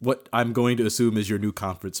through what I'm going to assume is your new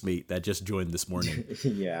conference mate that just joined this morning.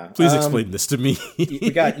 Yeah. Please explain this to me.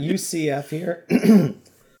 We got UCF here.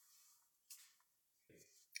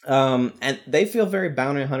 And they feel very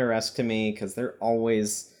bounty hunter-esque to me because they're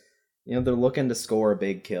always, they're looking to score a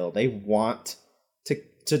big kill. They want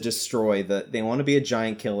to destroy they want to be a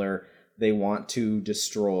giant killer. They want to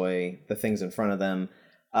destroy the things in front of them.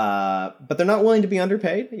 But they're not willing to be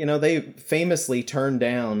underpaid. They famously turned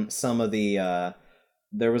down some of the,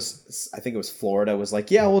 there was, I think it was Florida, was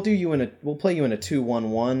like, yeah, we'll play you in a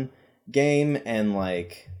 2-1-1 game, and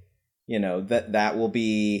like, that'll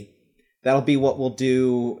be what we'll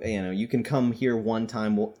do. You can come here one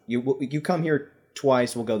time. You come here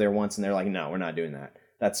twice. We'll go there once. And they're like, no, we're not doing that.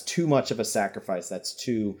 That's too much of a sacrifice. That's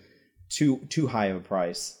too high of a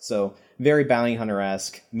price. So very bounty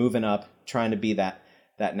hunter-esque, moving up, trying to be that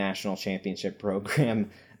national championship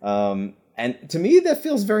program. And to me, that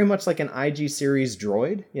feels very much like an IG series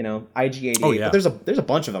droid, IG-88. Oh, yeah. But there's a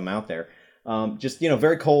bunch of them out there. Just,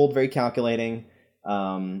 very cold, very calculating.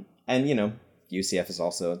 And, UCF is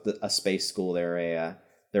also a space school. They're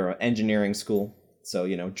an engineering school. So,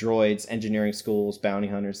 droids, engineering schools, bounty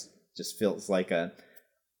hunters, just feels like a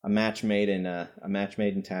match made in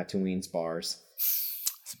Tatooine's bars.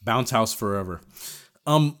 Bounce house forever.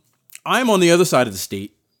 I'm on the other side of the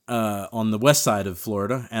state, on the west side of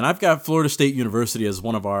Florida, and I've got Florida State University as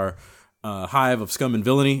one of our hive of scum and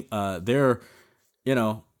villainy. They're,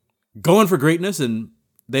 going for greatness, and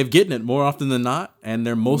they've getting it more often than not, and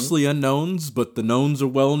they're mostly unknowns, but the knowns are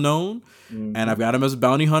well known. And I've got him as a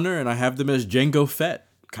bounty hunter, and I have them as Jango Fett,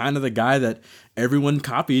 kind of the guy that everyone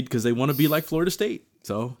copied because they want to be like Florida State.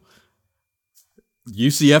 So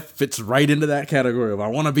UCF fits right into that category of I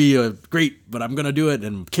want to be great, but I'm going to do it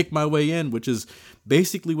and kick my way in, which is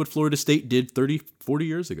basically what Florida State did 30, 40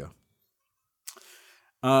 years ago.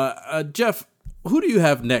 Jeff, who do you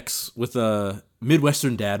have next with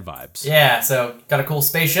Midwestern dad vibes? Yeah, so got a cool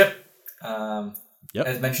spaceship. Yep.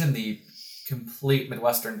 As mentioned, the complete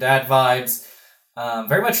Midwestern dad vibes.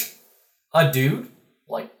 Very much a dude,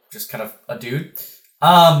 like just kind of a dude.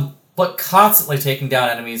 But constantly taking down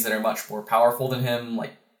enemies that are much more powerful than him,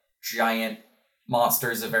 like giant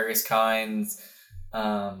monsters of various kinds.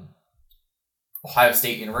 Ohio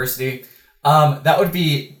State University. That would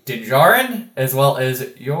be Din Djarin, as well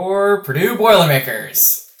as your Purdue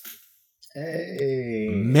Boilermakers. Hey.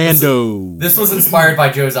 Mando. This was inspired by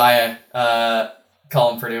Josiah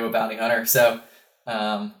calling Purdue a bounty hunter, so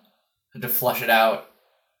had to flesh it out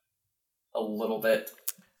a little bit.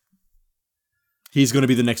 He's going to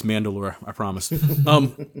be the next Mandalore, I promise.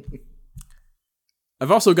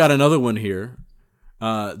 I've also got another one here.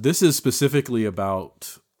 This is specifically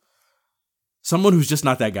about someone who's just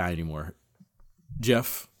not that guy anymore.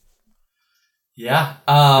 Jeff. Yeah.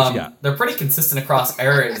 What you got? They're pretty consistent across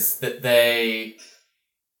eras that they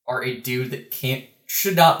are a dude that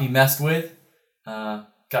should not be messed with. Got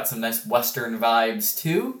some nice Western vibes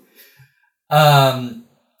too. That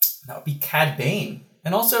would be Cad Bane.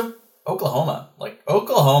 And also Oklahoma. Like,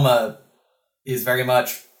 Oklahoma is very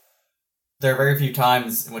much... There are very few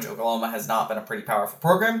times in which Oklahoma has not been a pretty powerful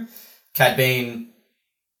program. Cad Bane,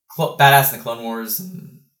 badass in the Clone Wars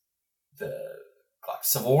and the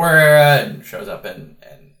Civil War era, and shows up in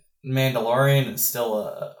Mandalorian, and still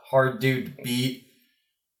a hard dude to beat.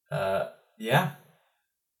 Yeah.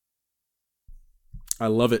 I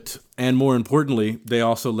love it. And more importantly, they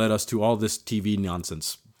also led us to all this TV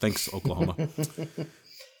nonsense. Thanks, Oklahoma.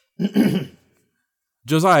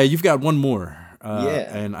 Josiah, you've got one more.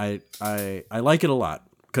 Yeah. And I like it a lot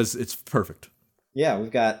because it's perfect. Yeah,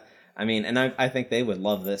 we've got, and I think they would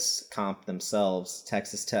love this comp themselves.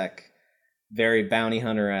 Texas Tech, very bounty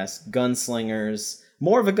hunter-esque, gunslingers,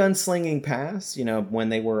 more of a gunslinging pass, when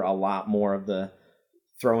they were a lot more of the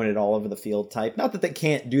throwing it all over the field type. Not that they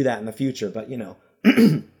can't do that in the future, but,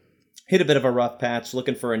 hit a bit of a rough patch,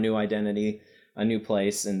 looking for a new identity, a new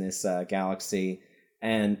place in this galaxy.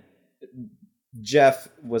 And Jeff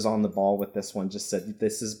was on the ball with this one, just said,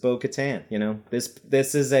 this is Bo-Katan,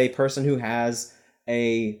 This is a person who has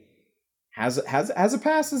a past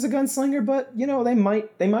as a gunslinger, but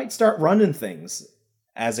they might start running things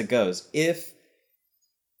as it goes. If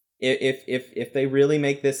they really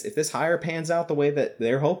make this, if this hire pans out the way that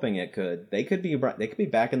they're hoping it could, they could be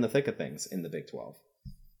back in the thick of things in the Big 12.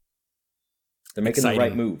 They're making the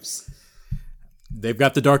right moves. They've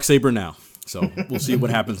got the Darksaber now, so we'll see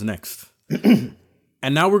what happens next.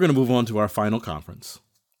 And now we're going to move on to our final conference.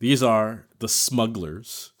 These are the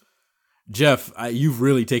Smugglers. Jeff, you've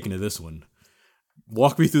really taken to this one.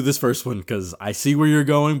 Walk me through this first one, because I see where you're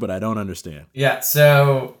going, but I don't understand. Yeah,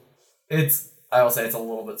 so I will say it's a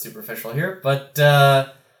little bit superficial here, but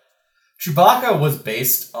Chewbacca was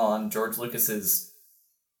based on George Lucas's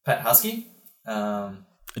pet husky. I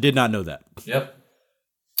did not know that. Yep.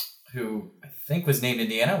 Who I think was named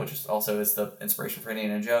Indiana, which is also is the inspiration for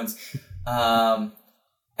Indiana Jones.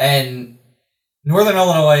 And Northern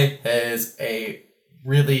Illinois is a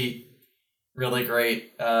really, really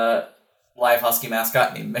great live husky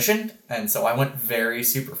mascot named Mission, and so I went very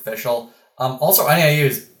superficial. Also, NAIU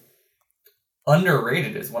is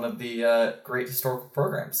underrated as one of the great historical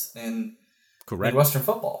programs in Midwestern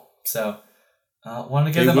football. So,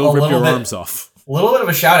 wanted to give them a little bit of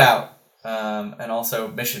a shout out, and also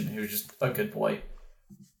Mission, who's just a good boy.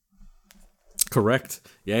 Correct.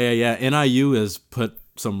 Yeah. NIU has put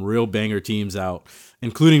some real banger teams out,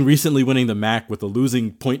 including recently winning the MAC with a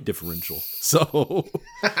losing point differential. So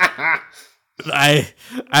I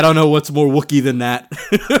don't know what's more Wookiee than that.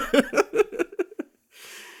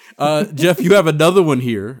 Jeff, you have another one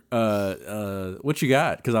here. What you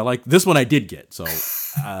got? Because I like this one. I did get so,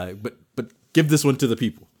 but give this one to the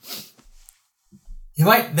people.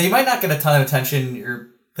 they might not get a ton of attention. You're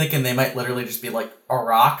thinking they might literally just be like a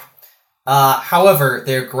rock. However,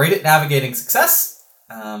 they're great at navigating success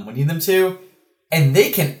when you need them to, and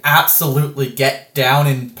they can absolutely get down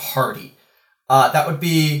and party. That would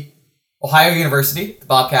be Ohio University, the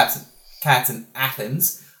Bobcats Cats in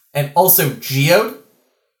Athens, and also Geode.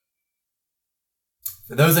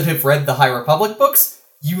 For those that have read the High Republic books,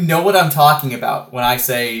 you know what I'm talking about when I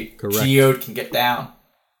say Correct. Geode can get down.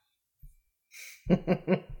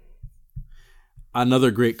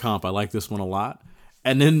 Another great comp. I like this one a lot.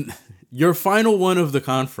 And then your final one of the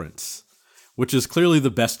conference, which is clearly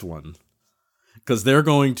the best one, because they're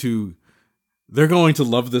going to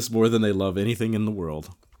love this more than they love anything in the world.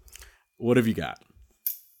 What have you got?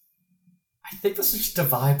 I think this is just a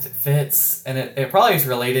vibe that fits, and it probably is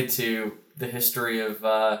related to the history of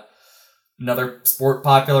another sport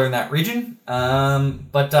popular in that region.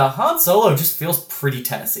 But Han Solo just feels pretty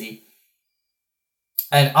Tennessee.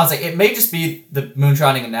 And I'll say it may just be the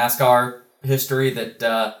moonshining and NASCAR history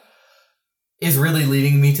that is really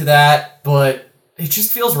leading me to that, but it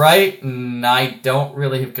just feels right, and I don't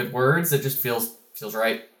really have good words. It just feels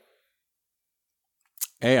right.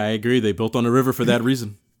 Hey, I agree. They built on a river for that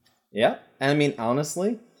reason. Yeah, and I mean,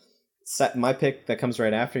 honestly, my pick that comes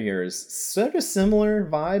right after yours, sort of similar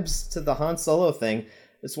vibes to the Han Solo thing.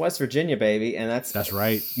 It's West Virginia, baby, and that's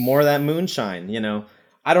right. More of that moonshine, you know.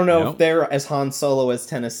 I don't know if they're as Han Solo as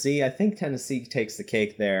Tennessee. I think Tennessee takes the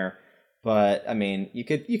cake there, but I mean,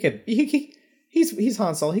 he's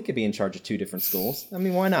Han Solo. He could be in charge of 2 different schools. I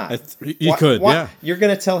mean, why not? He could. Yeah. You're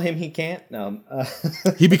gonna tell him he can't? No.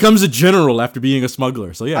 He becomes a general after being a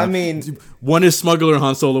smuggler. So yeah, I mean, one is smuggler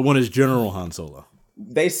Han Solo, one is General Han Solo.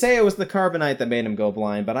 They say it was the carbonite that made him go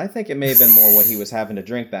blind, but I think it may have been more what he was having to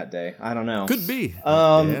drink that day. I don't know. Could be.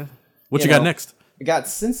 Yeah. What you got next? We got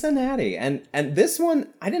Cincinnati, and this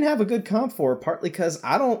one I didn't have a good comp for, partly because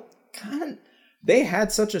they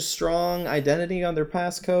had such a strong identity on their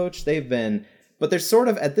past coach. But they're sort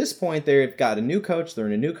of, at this point, they've got a new coach, they're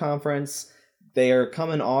in a new conference, they are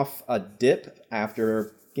coming off a dip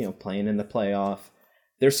after, playing in the playoff.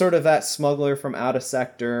 They're sort of that smuggler from out of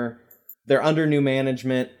sector. They're under new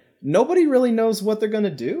management. Nobody really knows what they're going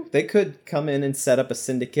to do. They could come in and set up a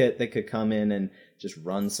syndicate. They could come in and just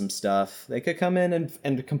run some stuff. They could come in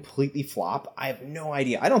and completely flop. I have no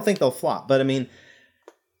idea. I don't think they'll flop, but I mean,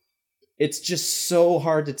 it's just so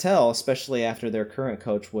hard to tell, especially after their current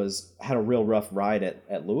coach had a real rough ride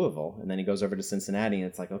at Louisville, and then he goes over to Cincinnati, and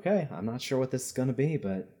it's like, okay, I'm not sure what this is going to be,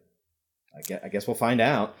 but I guess we'll find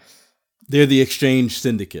out. They're the exchange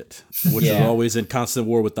syndicate, which is always in constant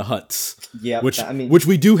war with the Hutts. Yeah, which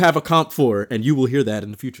we do have a comp for, and you will hear that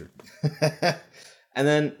in the future. And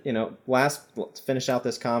then, let's finish out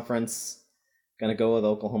this conference. Gonna go with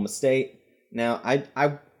Oklahoma State. Now,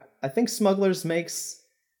 I think Smugglers makes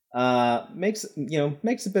a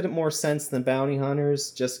bit more sense than Bounty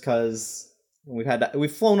Hunters, just because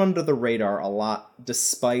we've flown under the radar a lot,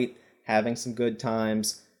 despite having some good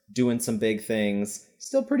times, doing some big things.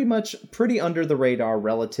 Still pretty under the radar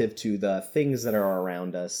relative to the things that are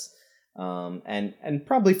around us. And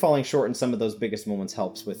probably falling short in some of those biggest moments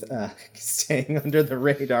helps with staying under the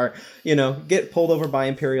radar. Get pulled over by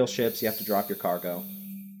Imperial ships, you have to drop your cargo.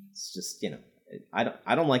 It's just,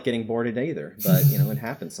 I don't like getting boarded either, but it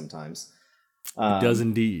happens sometimes. It does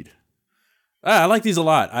indeed. I like these a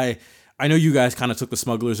lot. I know you guys kind of took the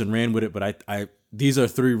Smugglers and ran with it, but I these are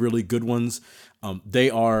 3 really good ones. They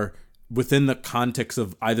are within the context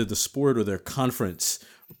of either the sport or their conference,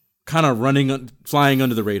 kind of flying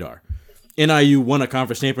under the radar. NIU won a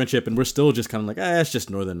conference championship, and we're still just kind of like, it's just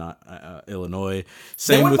Northern Illinois.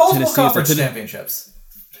 Same with multiple Tennessee. Conference championships.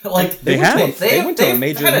 Like they went to a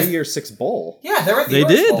major New Year's Six bowl. Yeah, they were at the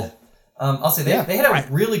Orange Bowl. I'll say they had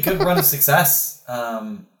a really good run of success.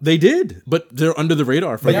 They did, but they're under the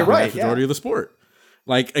radar for the majority of the sport.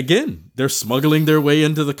 Like, again, they're smuggling their way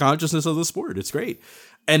into the consciousness of the sport. It's great.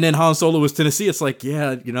 And then Han Solo was Tennessee. It's like,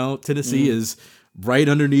 Tennessee is right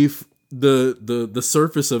underneath the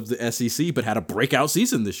surface of the SEC, but had a breakout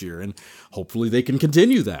season this year, and hopefully they can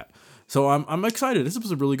continue that. So I'm excited. This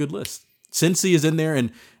was a really good list. Cincy is in there,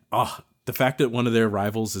 and the fact that one of their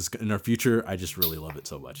rivals is in our future, I just really love it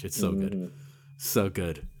so much. It's so good. So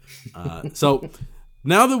good. So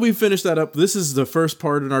now that we've finished that up, this is the first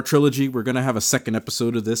part in our trilogy. We're going to have a second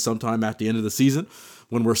episode of this sometime at the end of the season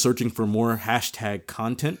when we're searching for more hashtag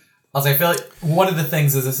content. I feel like one of the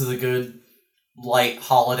things is this is a good light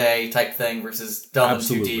holiday type thing versus dumb and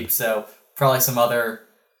too deep. So probably some other,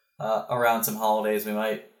 around some holidays, we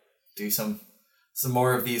might do some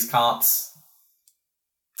more of these comps.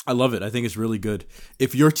 I love it. I think it's really good.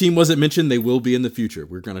 If your team wasn't mentioned, they will be in the future.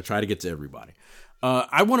 We're going to try to get to everybody.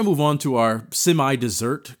 I want to move on to our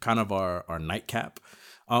semi-dessert, kind of our nightcap.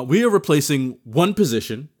 We are replacing one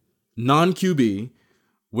position, non-QB,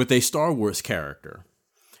 with a Star Wars character.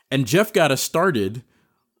 And Jeff got us started.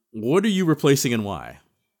 What are you replacing and why?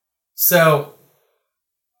 So,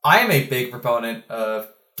 I am a big proponent of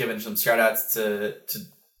giving some shout-outs to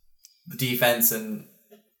the defense and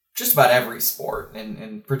just about every sport, and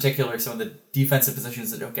in particular some of the defensive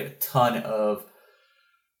positions that don't get a ton of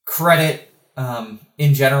credit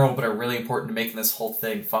in general, but are really important to making this whole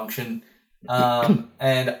thing function.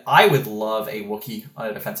 And I would love a Wookiee on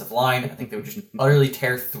a defensive line. I think they would just utterly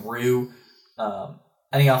tear through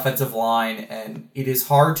any offensive line, and it is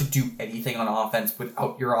hard to do anything on offense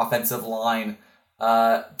without your offensive line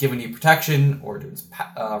giving you protection or doing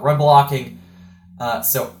run blocking.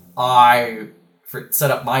 So for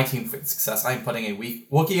set up my team for success, I'm putting a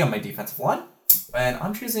Wookiee on my defensive line, and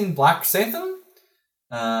I'm choosing Black Xanthan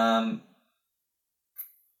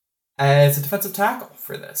as a defensive tackle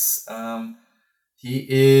for this. He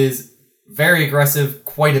is very aggressive,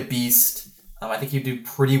 quite a beast. I think he'd do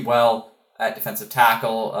pretty well at defensive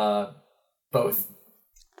tackle, both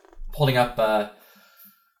holding up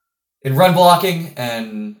in run blocking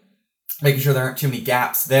and making sure there aren't too many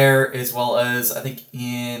gaps there, as well as I think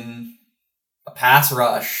in a pass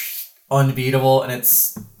rush, unbeatable, and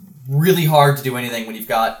it's really hard to do anything when you've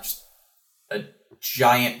got just a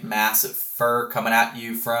giant, massive fur coming at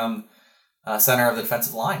you from center of the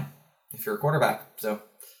defensive line if you're a quarterback. So,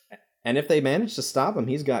 and if they manage to stop him,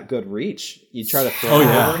 he's got good reach. You try to throw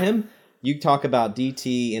over him, you talk about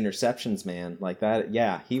DT interceptions, man, like that.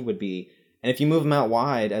 Yeah, he would be. And if you move him out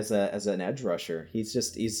wide as an edge rusher,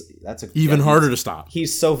 that's even harder to stop.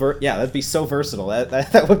 He's so that'd be so versatile.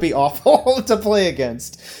 That would be awful to play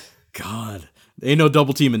against. God, ain't no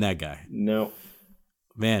double teaming that guy. No,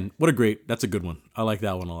 man, that's a good one. I like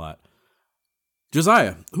that one a lot.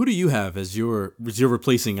 Josiah, who do you have as you're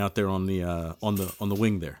replacing out there on the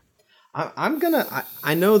wing there?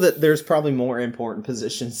 I know that there's probably more important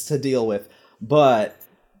positions to deal with, but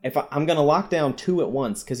I'm gonna lock down two at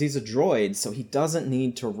once because he's a droid, so he doesn't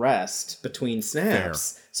need to rest between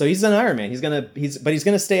snaps. Fair. So he's an Iron Man. He's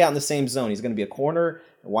gonna stay out in the same zone. He's gonna be a corner,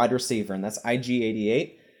 a wide receiver, and that's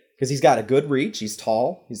IG-88 because he's got a good reach. He's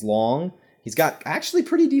tall. He's long. He's got actually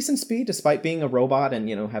pretty decent speed despite being a robot and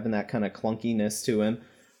having that kind of clunkiness to him.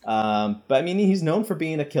 But I mean, he's known for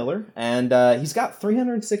being a killer, and he's got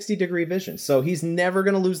 360-degree vision, so he's never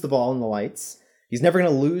gonna lose the ball in the lights. He's never gonna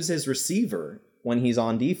lose his receiver when he's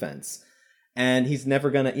on defense, and he's never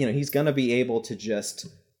gonna, he's gonna be able to just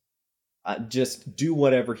do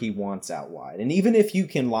whatever he wants out wide. And even if you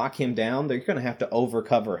can lock him down, you're gonna have to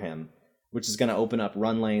overcover him, which is gonna open up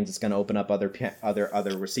run lanes. It's gonna open up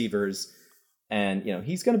other receivers, and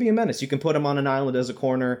he's gonna be a menace. You can put him on an island as a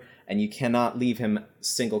corner, and you cannot leave him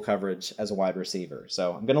single coverage as a wide receiver.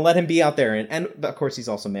 So I'm gonna let him be out there, and of course he's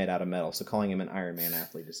also made out of metal. So calling him an Iron Man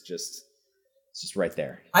athlete is just right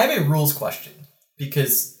there. I have a rules question.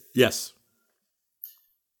 Because yes,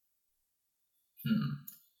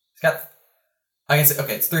 it's got. I guess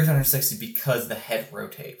it's 360 because the head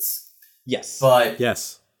rotates. Yes, but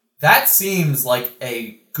yes, that seems like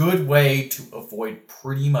a good way to avoid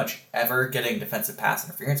pretty much ever getting defensive pass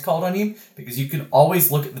interference called on you because you can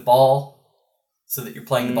always look at the ball so that you're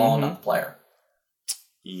playing the ball and not the player.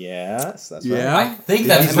 Yes, that's right. Yeah, I think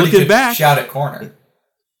that's a pretty good back. Shout at corner.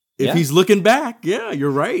 If he's looking back,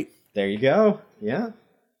 you're right. There you go. Yeah.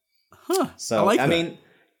 Huh. So, I mean,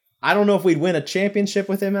 I don't know if we'd win a championship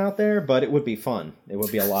with him out there, but it would be fun. It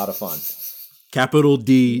would be a lot of fun. Capital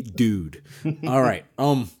D, dude. All right.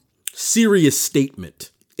 Serious statement.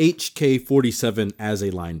 HK-47 as a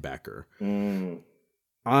linebacker.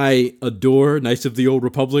 I adore Knights of the Old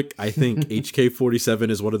Republic. I think HK-47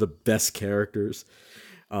 is one of the best characters.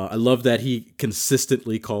 I love that he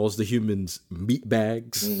consistently calls the humans meat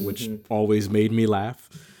bags, which always made me laugh.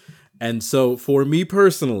 And so for me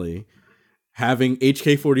personally, having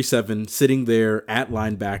HK-47 sitting there at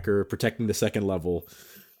linebacker, protecting the second level,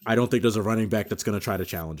 I don't think there's a running back that's going to try to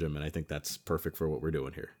challenge him. And I think that's perfect for what we're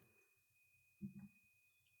doing here.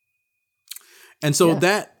 And so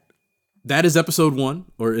that is episode 1,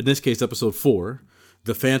 or in this case, episode 4,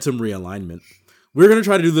 the Phantom Realignment. We're going to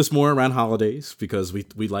try to do this more around holidays because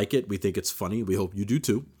we like it. We think it's funny. We hope you do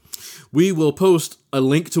too. We will post a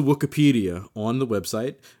link to Wikipedia on the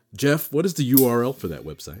website. Jeff, what is the URL for that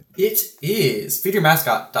website? It is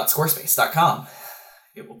feedyourmascot.squarespace.com.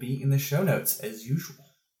 It will be in the show notes as usual.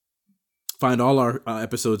 Find all our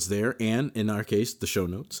episodes there, and in our case, the show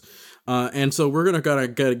notes. And so we're gonna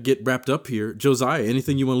gotta get wrapped up here. Josiah,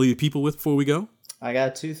 anything you want to leave people with before we go? I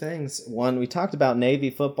got two things. One, we talked about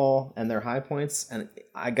Navy football and their high points, and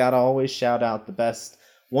I gotta always shout out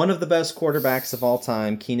one of the best quarterbacks of all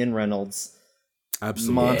time, Keenan Reynolds.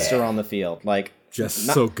 Absolutely. Monster on the field. Like, just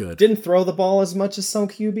so good. Didn't throw the ball as much as some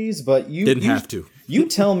QBs, but didn't have to. You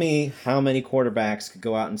tell me how many quarterbacks could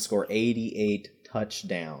go out and score 88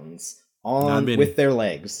 touchdowns with their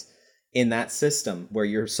legs in that system where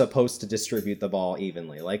you're supposed to distribute the ball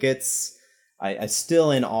evenly. Like, I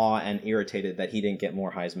still in awe and irritated that he didn't get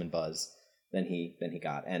more Heisman buzz than he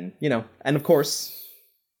got. And, and of course,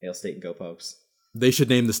 Hail State and Go Pokes. They should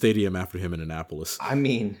name the stadium after him in Annapolis. I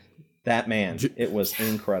mean, that man, it was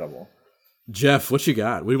incredible. Jeff, what you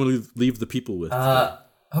got? What do you want to leave the people with?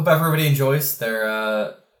 Hope everybody enjoys their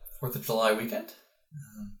 4th of July weekend.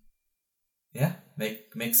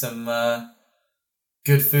 Make some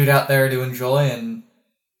good food out there to enjoy, and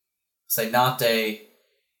say not a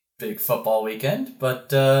big football weekend,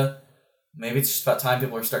 but maybe it's just about time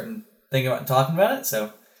people are starting thinking about and talking about it,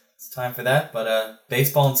 so it's time for that. But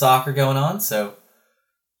baseball and soccer going on, so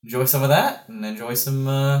enjoy some of that, and enjoy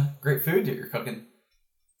some great food that you're cooking.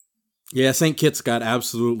 Yeah, St. Kitts got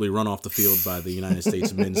absolutely run off the field by the United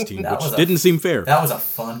States men's team, which didn't seem fair. That was a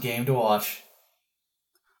fun game to watch.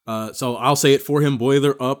 So I'll say it for him,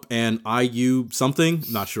 Boiler up and IU something.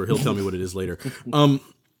 Not sure. He'll tell me what it is later.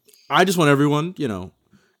 I just want everyone,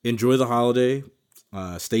 enjoy the holiday.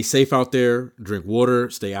 Stay safe out there. Drink water.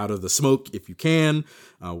 Stay out of the smoke if you can.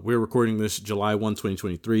 We're recording this July 1,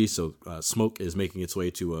 2023, so smoke is making its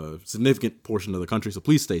way to a significant portion of the country, so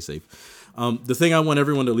please stay safe. The thing I want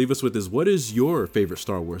everyone to leave us with is, what is your favorite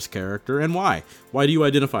Star Wars character and why? Why do you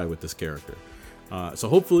identify with this character? So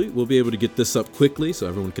hopefully we'll be able to get this up quickly so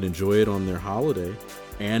everyone can enjoy it on their holiday.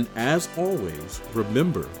 And as always,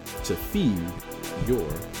 remember to feed your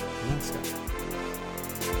mascot.